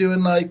got into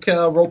doing like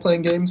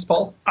role-playing games,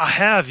 Paul? I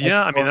have,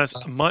 yeah. I mean,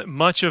 that's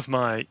much of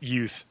my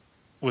youth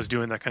was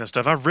doing that kind of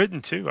stuff. I've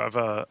written too.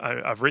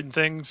 I've written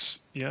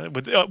things,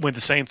 with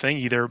the same thing,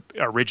 either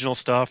original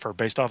stuff or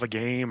based off a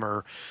game,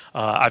 or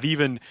I've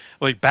even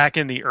like back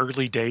in the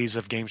early days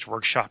of Games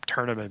Workshop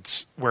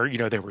tournaments where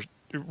they were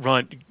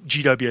run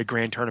GW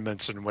Grand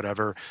tournaments and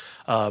whatever.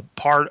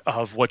 Part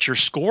of what your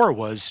score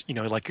was,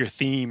 like your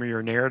theme or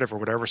your narrative or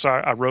whatever. So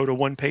I wrote a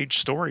 1-page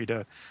story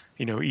to.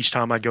 Each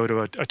time I go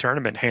to a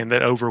tournament, hand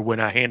that over when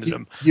I handed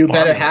them. You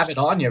better have it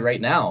on you right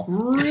now.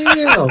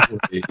 Really?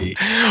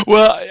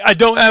 Well, I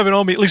don't have it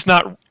on me, at least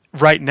not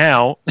right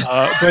now.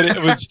 But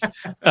it was,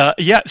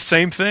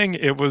 same thing.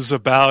 It was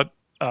about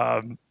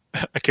a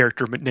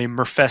character named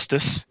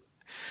Mephistus.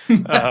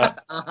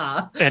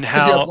 And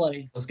how a Blood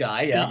Angels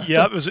guy,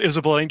 it was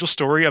a Blood Angel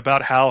story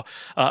about how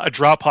a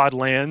drop pod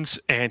lands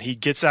and he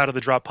gets out of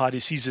the drop pod. He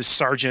sees his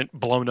sergeant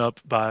blown up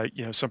by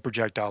some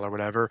projectile or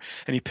whatever,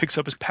 and he picks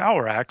up his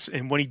power axe.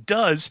 And when he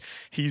does,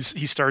 he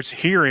starts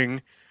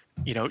hearing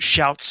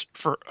shouts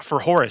for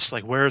Horus,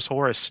 like where's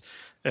Horus?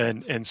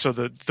 And so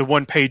the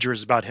 1-pager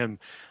is about him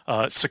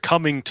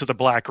succumbing to the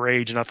Black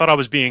Rage. And I thought I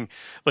was being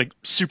like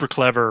super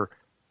clever.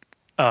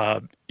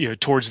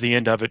 Towards the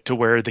end of it, to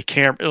where the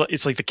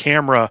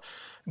camera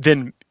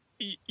then,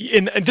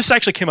 and this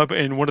actually came up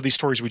in one of these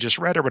stories we just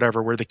read or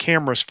whatever, where the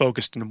camera is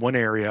focused in one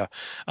area,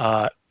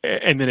 and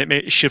then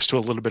it shifts to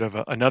a little bit of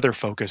another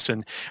focus,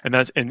 and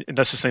that's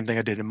the same thing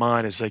I did in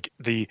mine. Is like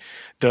the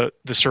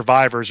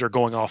survivors are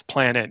going off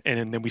planet,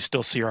 and then we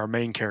still see our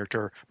main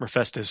character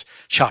Mephistus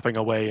chopping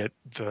away at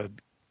the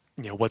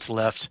what's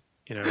left.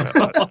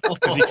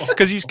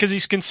 Because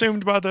he's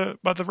consumed by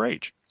the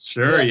rage.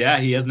 Sure, yeah,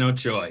 he has no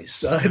choice.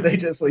 So they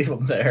just leave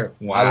him there.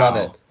 Wow. I love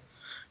it.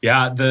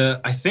 Yeah,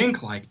 I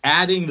think like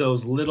adding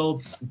those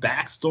little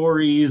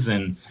backstories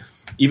and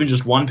even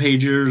just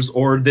 1-pagers,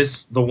 or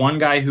the one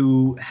guy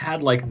who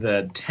had like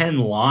the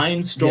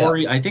 10-line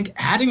story. I think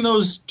adding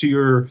those to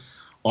your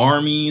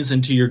armies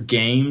and to your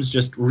games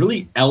just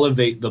really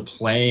elevate the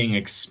playing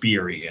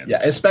experience. Yeah,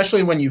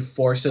 especially when you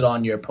force it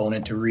on your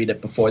opponent to read it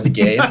before the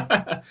game,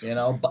 at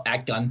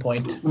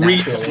gunpoint.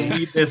 Read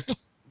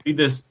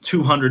this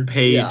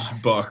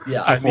 200-page book.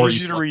 Yeah, I need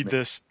you to read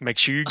this. Make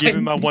sure you give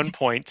him a 1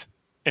 point,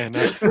 and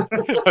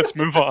let's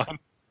move on.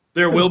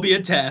 There will be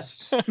a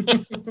test.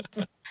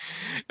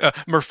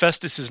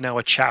 Mephistus is now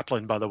a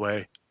chaplain, by the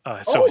way.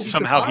 So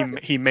somehow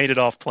he made it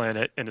off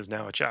planet and is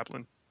now a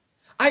chaplain.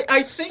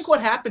 I think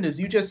what happened is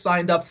you just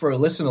signed up for a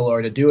listener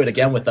lore to do it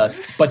again with us,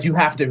 but you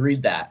have to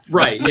read that.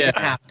 Right, yeah.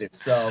 You have to.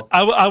 So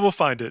I will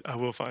find it. I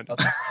will find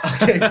it.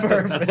 Okay,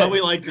 perfect. That's what we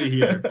like to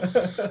hear.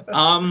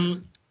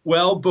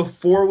 Well,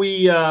 before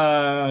we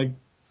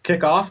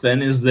kick off,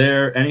 then, is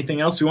there anything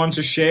else you want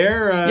to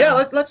share?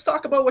 Yeah, let's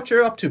talk about what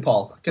you're up to,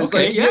 Paul. Because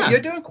you're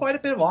doing quite a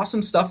bit of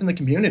awesome stuff in the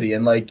community,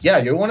 and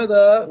you're one of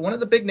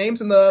the big names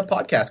in the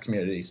podcast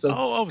community. So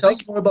tell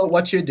us more about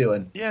what you're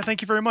doing. Yeah,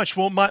 thank you very much.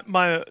 Well,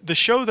 the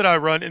show that I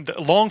run, in the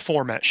long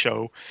format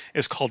show,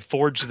 is called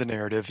Forge the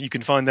Narrative. You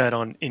can find that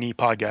on any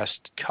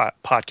podcast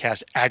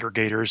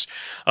aggregators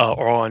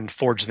or on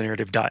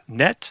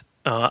forgethenarrative.net.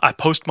 I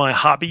post my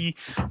hobby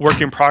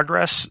work in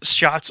progress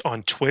shots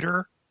on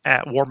Twitter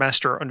at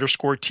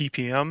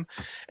Warmaster_TPM,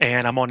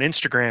 and I'm on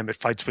Instagram at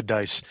Fights with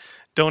Dice.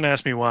 Don't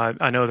ask me why.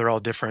 I know they're all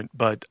different,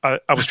 but I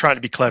was trying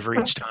to be clever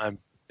each time.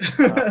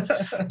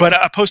 But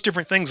I post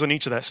different things on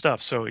each of that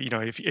stuff. So,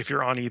 if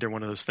you're on either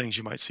one of those things,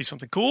 you might see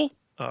something cool.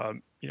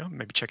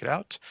 Maybe check it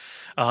out.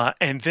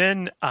 And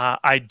then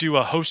I do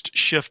a host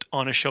shift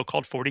on a show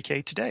called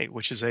 40K Today,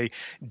 which is a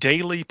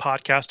daily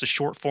podcast, a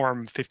short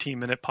form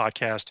 15-minute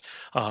podcast,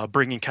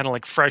 bringing kind of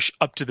like fresh,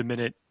 up to the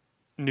minute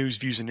news,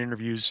 views, and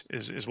interviews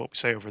is what we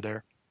say over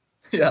there.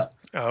 Yeah.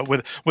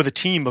 With a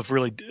team of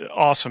really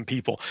awesome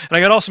people. And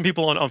I got awesome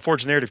people on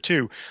Forge the Narrative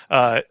too.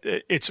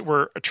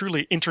 We're a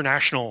truly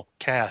international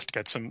cast.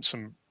 Got some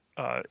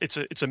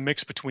it's a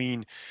mix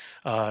between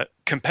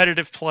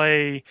competitive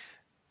play,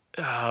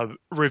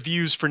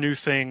 reviews for new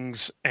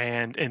things,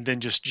 and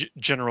then just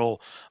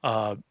general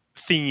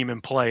theme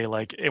and play.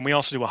 And we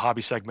also do a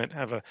hobby segment,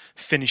 have a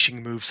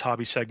finishing moves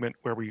hobby segment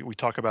where we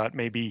talk about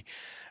maybe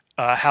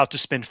how to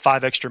spend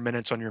 5 extra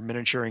minutes on your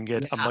miniature and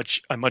get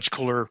a much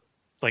cooler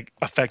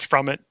effect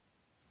from it.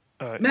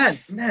 Man,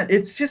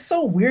 it's just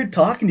so weird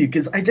talking to you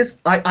because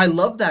I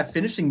love that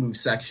finishing move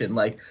section.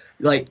 Like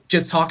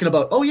just talking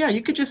about, oh yeah,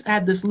 you could just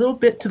add this little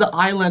bit to the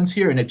eye lens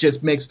here and it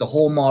just makes the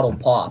whole model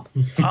pop.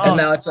 And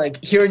now it's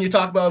like hearing you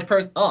talk about a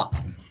person.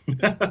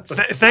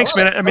 Thanks,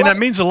 man. I mean, that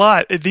means a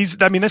lot. This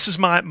is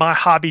my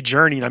hobby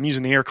journey, and I'm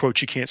using the air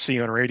quotes you can't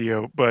see on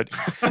radio, but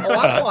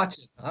I'm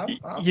watching.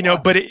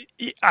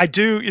 I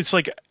do. It's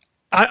like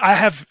I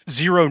have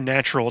zero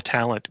natural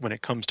talent when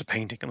it comes to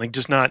painting,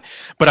 just not.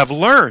 But I've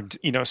learned,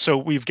 So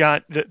we've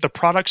got the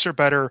products are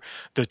better.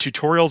 The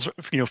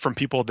tutorials, from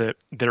people that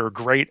are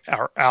great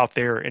are out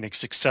there, and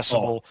it's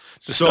accessible.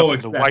 The stuff in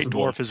the White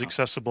Dwarf is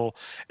accessible,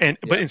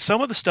 but in some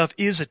of the stuff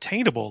is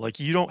attainable.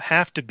 You don't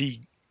have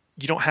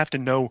to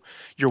know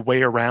your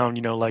way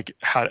around,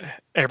 how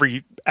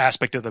every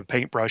aspect of the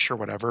paintbrush or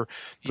whatever,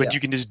 but you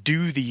can just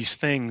do these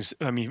things.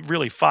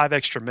 Really 5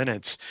 extra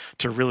minutes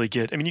to really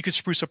get, you could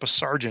spruce up a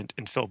sergeant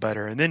and feel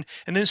better. And then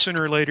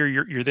sooner or later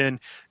you're then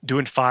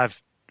doing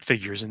 5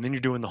 figures, and then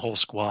you're doing the whole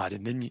squad.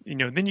 And then,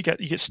 then you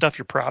get stuff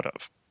you're proud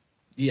of.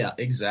 Yeah,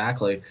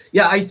 exactly.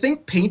 Yeah. I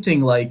think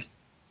painting,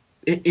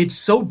 it's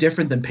so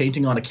different than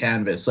painting on a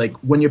canvas.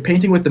 When you're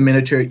painting with the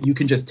miniature, you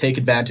can just take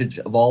advantage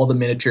of all the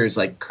miniatures,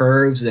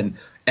 curves and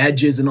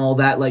edges and all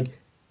that.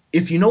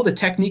 If you know the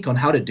technique on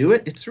how to do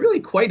it, it's really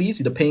quite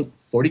easy to paint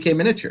 40K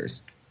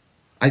miniatures.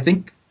 I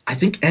think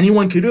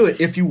anyone could do it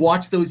if you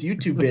watch those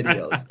YouTube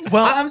videos.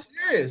 Well, I'm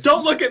serious.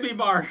 Don't look at me,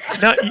 Mark.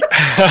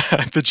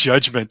 The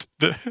judgment.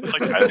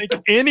 I think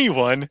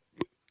anyone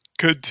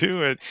could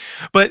do it.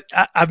 But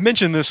I've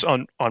mentioned this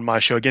on my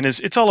show again,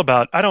 it's all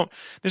about,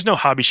 there's no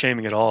hobby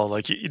shaming at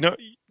all.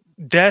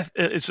 Death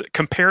is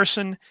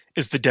comparison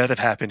is the death of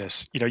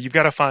happiness. You've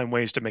got to find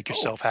ways to make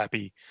yourself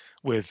happy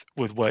with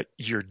what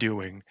you're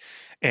doing.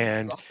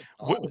 And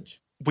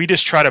we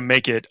just try to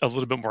make it a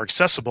little bit more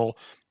accessible,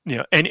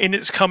 and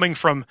it's coming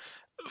from,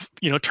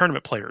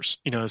 tournament players,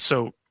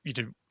 so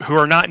who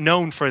are not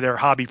known for their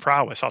hobby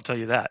prowess. I'll tell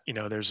you that,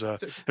 there's a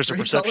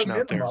perception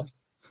out there.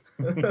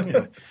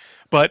 Yeah.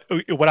 But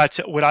what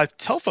I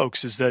tell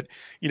folks is that,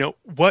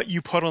 what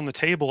you put on the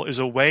table is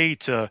a way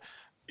to,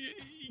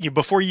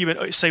 before you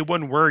even say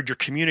one word, you're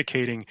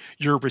communicating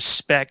your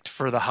respect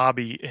for the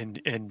hobby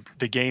and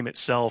the game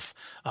itself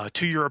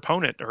to your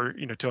opponent, or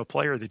to a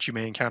player that you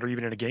may encounter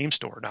even in a game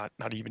store,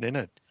 not even in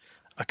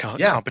a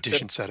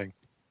competition setting.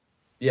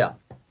 Yeah,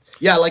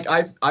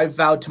 I've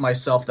vowed to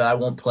myself that I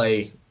won't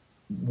play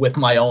with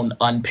my own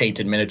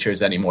unpainted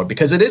miniatures anymore,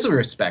 because it is a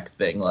respect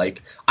thing.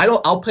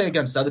 I'll play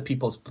against other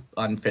people's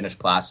unfinished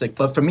plastic,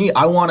 but for me,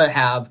 I want to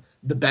have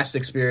the best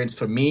experience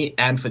for me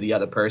and for the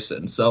other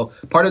person. So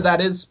part of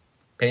that is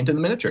painting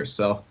the miniatures.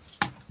 So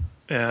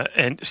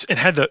and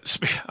had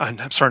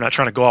I'm sorry, not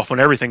trying to go off on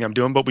everything I'm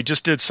doing, but we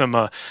just did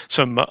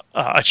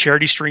a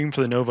charity stream for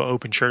the Nova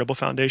Open Charitable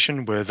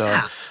Foundation with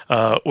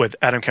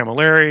Adam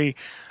Camilleri,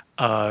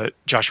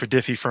 Joshua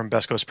Diffie from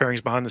Best Coast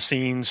Pairings behind the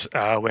scenes.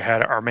 We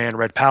had our man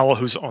Red Powell,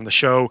 who's on the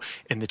show,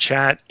 in the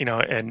chat,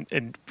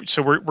 and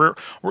so we're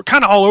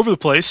kind of all over the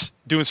place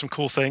doing some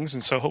cool things,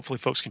 and so hopefully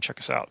folks can check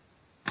us out.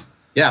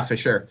 Yeah, for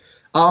sure.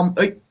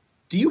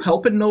 Do you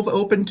help in Nova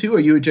Open too, or are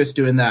you just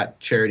doing that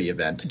charity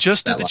event?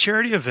 Just did the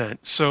charity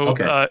event. So,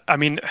 okay.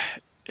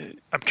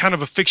 I'm kind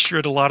of a fixture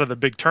at a lot of the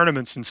big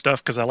tournaments and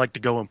stuff because I like to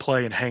go and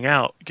play and hang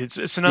out.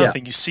 It's another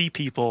thing. You see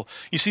people,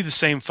 you see the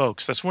same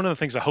folks. That's one of the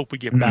things I hope we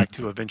get back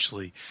to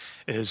eventually.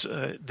 Is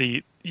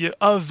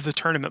of the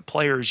tournament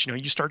players,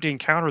 you start to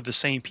encounter the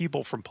same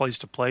people from place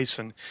to place,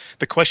 and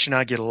the question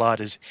I get a lot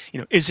is,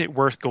 is it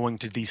worth going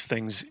to these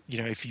things,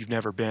 if you've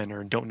never been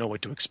or don't know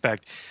what to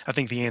expect? I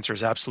think the answer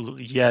is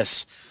absolutely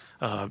yes.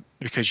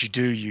 Because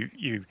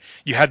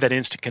you have that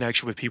instant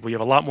connection with people. You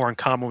have a lot more in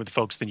common with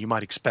folks than you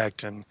might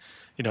expect, and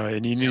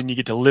you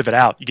get to live it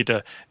out. You get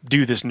to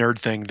do this nerd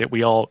thing that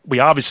we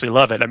obviously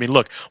love it. I mean,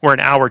 look, we're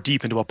an hour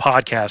deep into a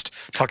podcast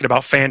talking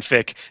about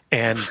fanfic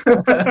and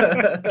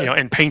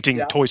and painting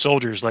toy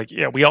soldiers. Like,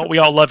 we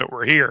all love it.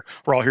 We're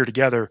all here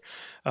together,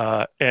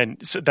 and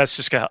so that's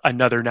just got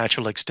another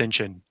natural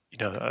extension.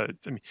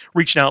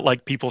 Reaching out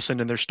like people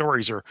sending their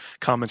stories or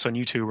comments on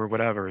YouTube or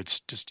whatever. It's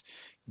just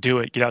do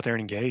it. Get out there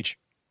and engage.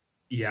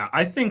 Yeah,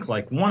 I think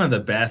like one of the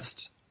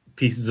best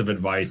pieces of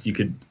advice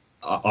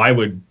I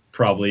would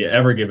probably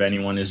ever give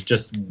anyone is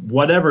just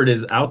whatever it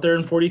is out there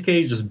in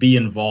 40K, just be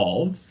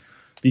involved.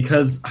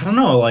 Because I don't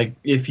know, like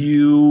if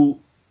you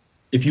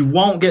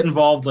won't get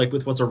involved like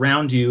with what's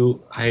around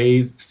you,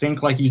 I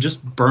think like you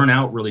just burn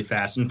out really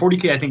fast. And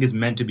 40K I think is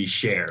meant to be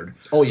shared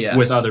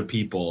with other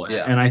people.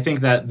 Yeah. And I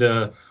think that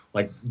the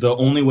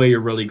only way you're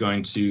really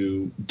going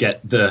to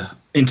get the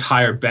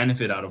entire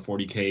benefit out of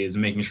 40K is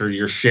making sure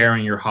you're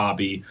sharing your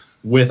hobby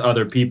with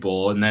other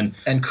people, and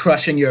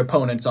crushing your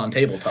opponents on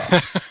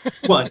tabletop.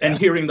 And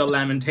hearing the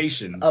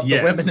lamentations of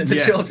the women and the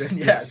children.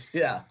 Yes,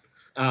 yeah.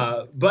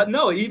 But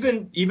no,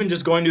 even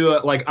just going to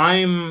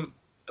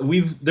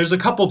there's a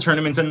couple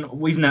tournaments, and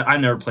I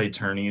never played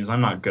tourneys.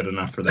 I'm not good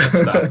enough for that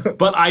stuff.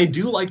 But I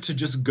do like to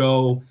just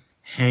go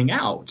hang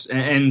out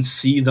and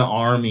see the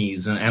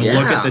armies and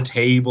look at the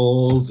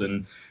tables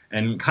and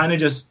kind of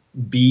just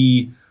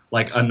be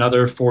like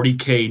another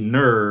 40K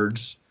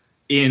nerd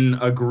in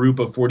a group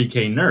of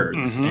 40K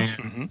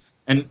nerds.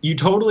 And you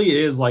totally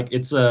is like,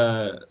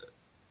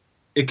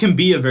 it can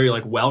be a very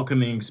like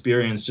welcoming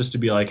experience just to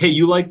be like, hey,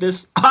 you like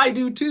this? I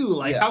do too.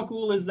 Like, how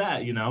cool is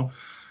that?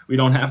 We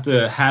don't have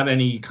to have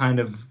any kind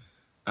of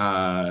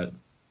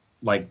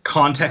like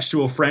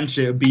contextual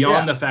friendship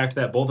beyond the fact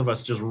that both of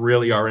us just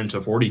really are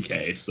into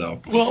 40K. So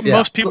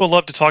most people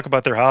love to talk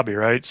about their hobby,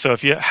 right? So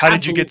how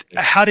did you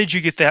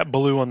get that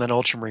blue on that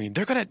Ultramarine?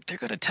 They're gonna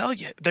tell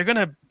you. They're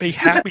gonna be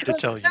happy to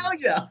tell you.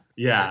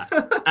 Yeah,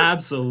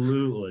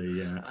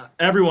 absolutely. Yeah,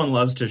 everyone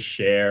loves to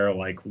share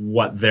like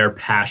what they're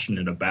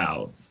passionate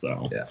about.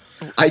 So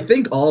I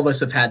think all of us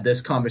have had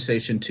this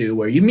conversation too,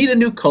 where you meet a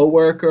new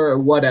coworker or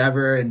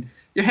whatever, and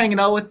you're hanging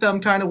out with them,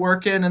 kind of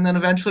working, and then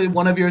eventually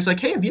one of you is like,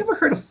 hey, have you ever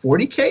heard of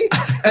 40K?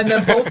 And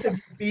then both of you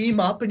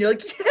beam up, and you're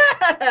like,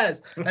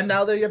 yes! And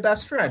now they're your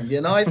best friend.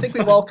 I think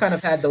we've all kind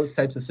of had those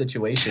types of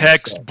situations.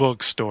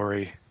 Textbook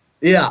story.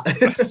 Yeah.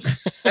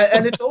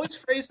 And it's always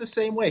phrased the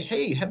same way.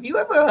 Hey, have you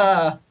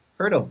ever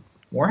heard of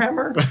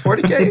Warhammer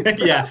 40K?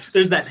 Yeah,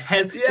 there's that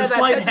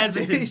slight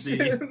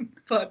hesitancy.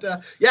 But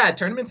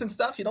tournaments and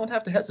stuff, you don't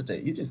have to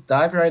hesitate. You just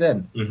dive right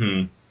in.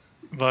 Mm-hmm.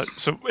 But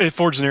so at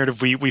Forge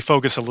Narrative, we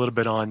focus a little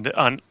bit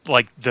on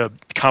like the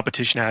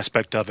competition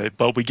aspect of it,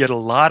 but we get a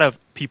lot of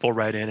people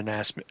write in and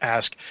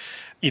ask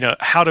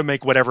how to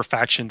make whatever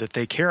faction that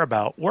they care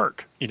about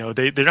work. They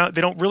don't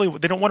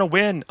want to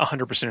win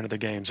 100% of their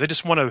games. They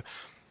just want to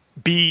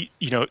be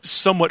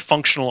somewhat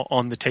functional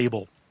on the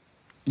table.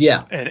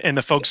 Yeah, and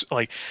the folks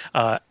like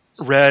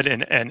Red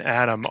and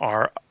Adam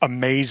are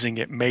amazing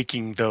at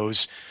making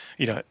those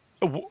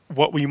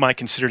what we might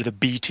consider the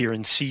B tier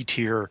and C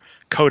tier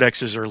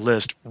codexes or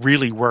list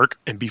really work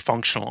and be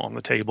functional on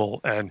the table.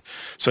 And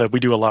so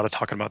we do a lot of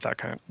talking about that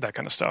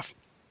kind of stuff.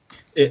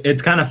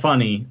 It's kind of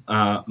funny.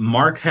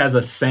 Mark has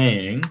a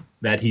saying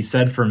that he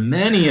said for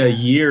many a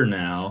year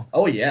now.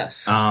 Oh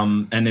yes.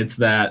 And it's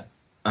that.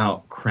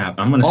 Oh crap!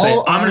 I'm gonna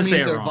say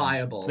it wrong.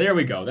 Viable. There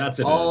we go. That's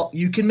it.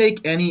 You can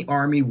make any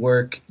army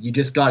work. You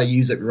just got to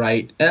use it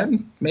right,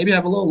 and maybe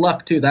have a little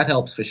luck too. That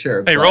helps for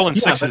sure. Hey, rolling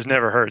sixes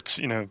never hurts.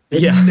 It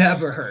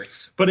never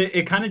hurts. But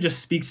it kind of just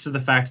speaks to the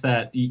fact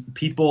that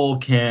people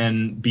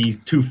can be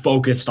too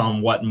focused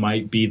on what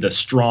might be the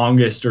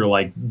strongest or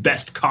like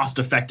best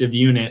cost-effective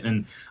unit,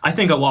 and I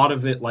think a lot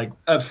of it, like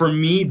for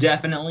me,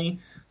 definitely.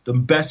 The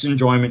best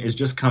enjoyment is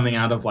just coming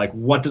out of like,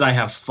 what did I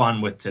have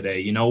fun with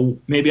today?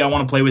 Maybe I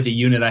want to play with a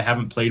unit I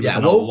haven't played with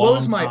in a long time. What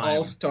was my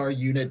all-star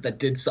unit that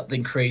did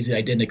something crazy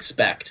I didn't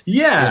expect?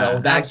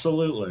 Yeah,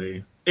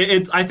 absolutely.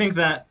 I think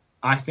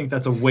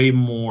that's a way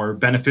more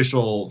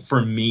beneficial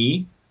for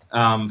me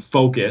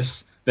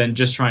focus than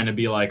just trying to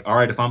be like, all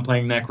right, if I'm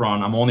playing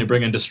Necron, I'm only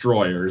bringing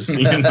destroyers.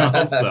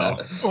 So.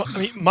 Well,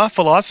 my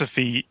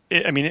philosophy,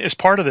 as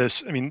part of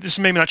this, this is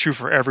maybe not true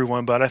for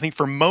everyone, but I think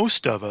for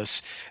most of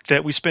us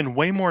that we spend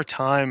way more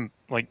time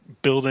like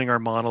building our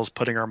models,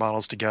 putting our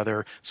models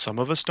together. Some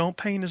of us don't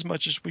paint as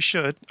much as we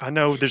should. I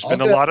know there's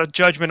been a lot of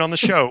judgment on the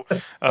show,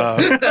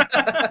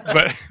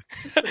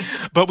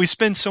 but we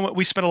spend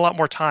a lot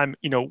more time,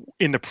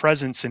 in the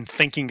presence and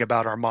thinking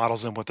about our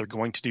models and what they're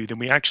going to do than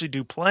we actually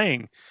do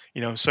playing.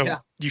 So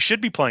you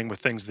should be playing with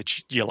things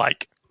that you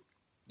like.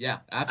 Yeah,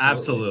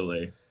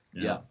 absolutely.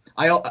 Yeah.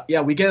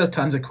 We get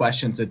tons of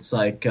questions. It's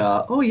like,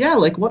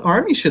 like what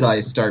army should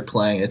I start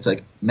playing? It's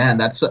like, man,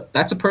 that's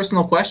a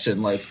personal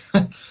question. Like,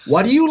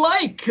 what do you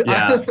like?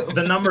 Yeah,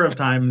 the number of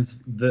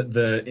times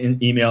the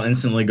email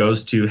instantly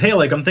goes to, hey,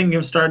 like I'm thinking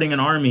of starting an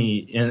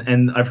army,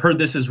 and I've heard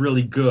this is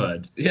really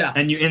good. Yeah,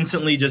 and you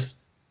instantly just.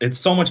 It's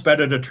so much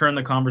better to turn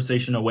the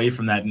conversation away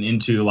from that and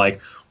into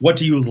like, what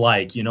do you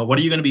like? What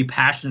are you going to be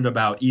passionate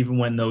about, even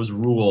when those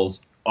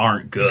rules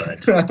aren't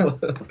good?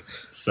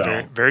 So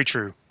very, very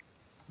true.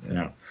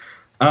 Yeah.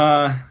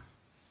 I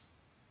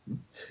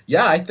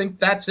think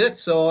that's it.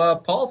 So,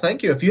 Paul,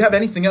 thank you. If you have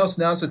anything else,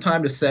 now's the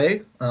time to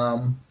say.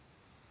 Oh,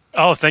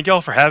 thank you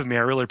all for having me. I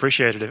really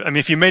appreciated it. I mean,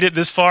 if you made it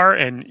this far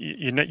and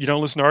you don't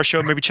listen to our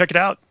show, maybe check it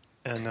out.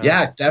 And,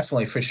 yeah,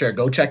 definitely, for sure.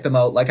 Go check them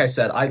out. Like I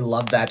said, I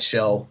love that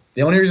show.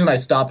 The only reason I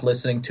stopped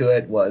listening to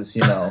it was,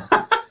 just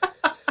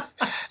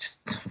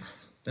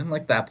didn't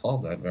like that Paul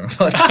that very much.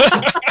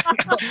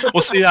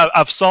 Well, see,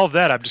 I've solved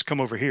that. I've just come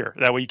over here.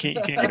 That way you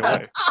can't get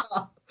away.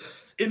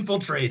 It's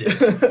infiltrated.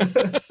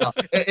 No,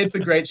 it's a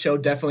great show.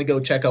 Definitely go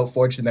check out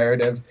Forge the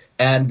Narrative.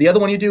 And the other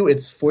one you do,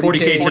 it's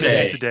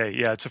 40K Today.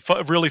 Yeah, it's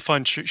a really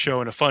fun show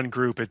and a fun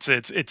group. It's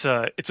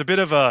a bit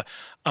of a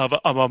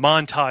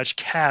montage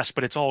cast,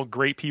 but it's all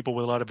great people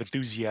with a lot of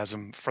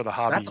enthusiasm for the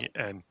hobby. Awesome.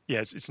 And yeah,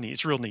 it's neat.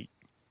 It's real neat.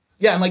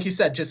 Yeah, and like you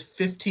said, just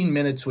 15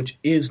 minutes, which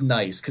is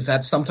nice because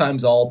that's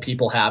sometimes all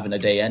people have in a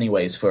day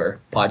anyways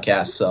for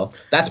podcasts. So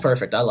that's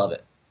perfect. I love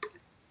it.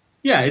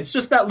 Yeah, it's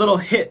just that little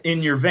hit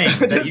in your vein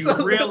that you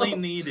really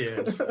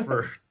needed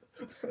for.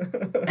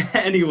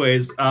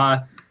 Anyways,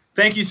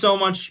 thank you so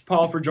much,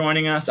 Paul, for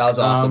joining us. That was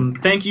awesome.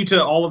 Thank you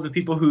to all of the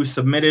people who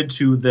submitted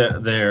to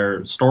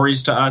their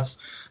stories to us.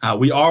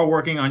 We are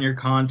working on your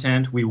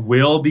content. We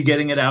will be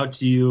getting it out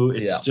to you.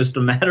 It's just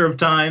a matter of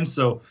time,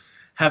 so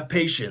have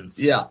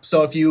patience. Yeah,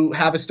 so if you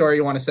have a story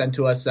you want to send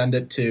to us, send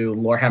it to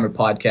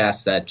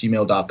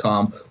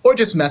lorehammerpodcast@gmail.com or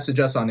just message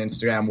us on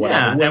Instagram,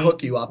 whatever. We'll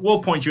hook you up.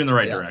 We'll point you in the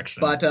right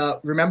direction. But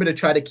remember to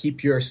try to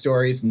keep your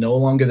stories no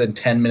longer than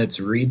 10 minutes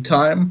read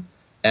time.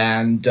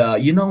 And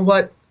you know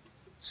what?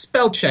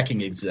 Spell checking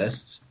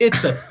exists.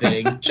 It's a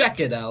thing. Check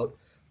it out.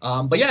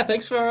 But yeah,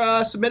 thanks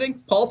for submitting.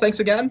 Paul,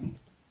 thanks again.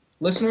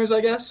 Listeners,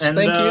 I guess. And,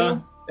 thank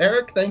you.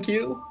 Eric, thank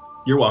you.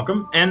 You're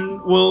welcome.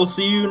 And we'll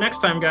see you next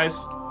time,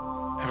 guys.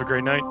 Have a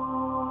great night.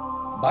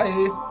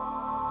 Bye.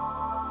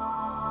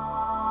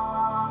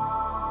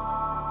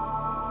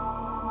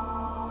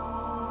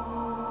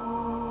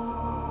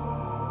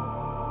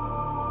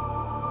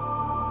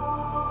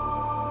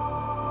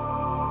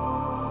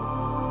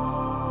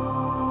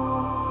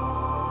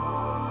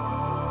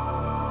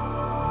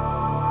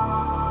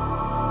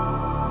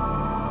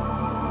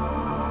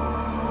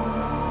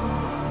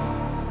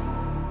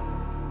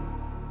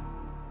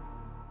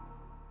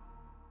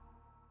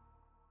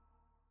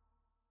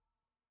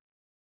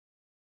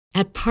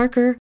 At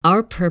Parker,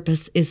 our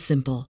purpose is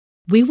simple.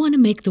 We want to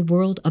make the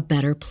world a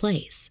better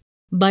place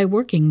by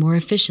working more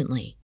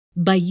efficiently,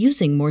 by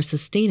using more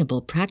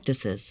sustainable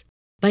practices,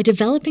 by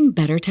developing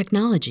better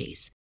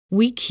technologies.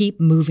 We keep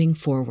moving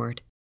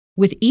forward.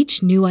 With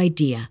each new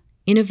idea,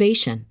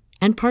 innovation,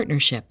 and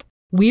partnership,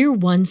 we're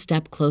one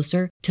step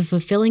closer to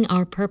fulfilling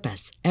our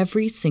purpose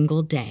every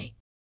single day.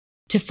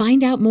 To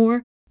find out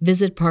more,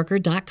 visit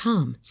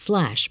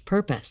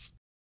parker.com/purpose.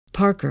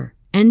 Parker,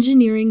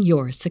 engineering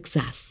your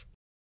success.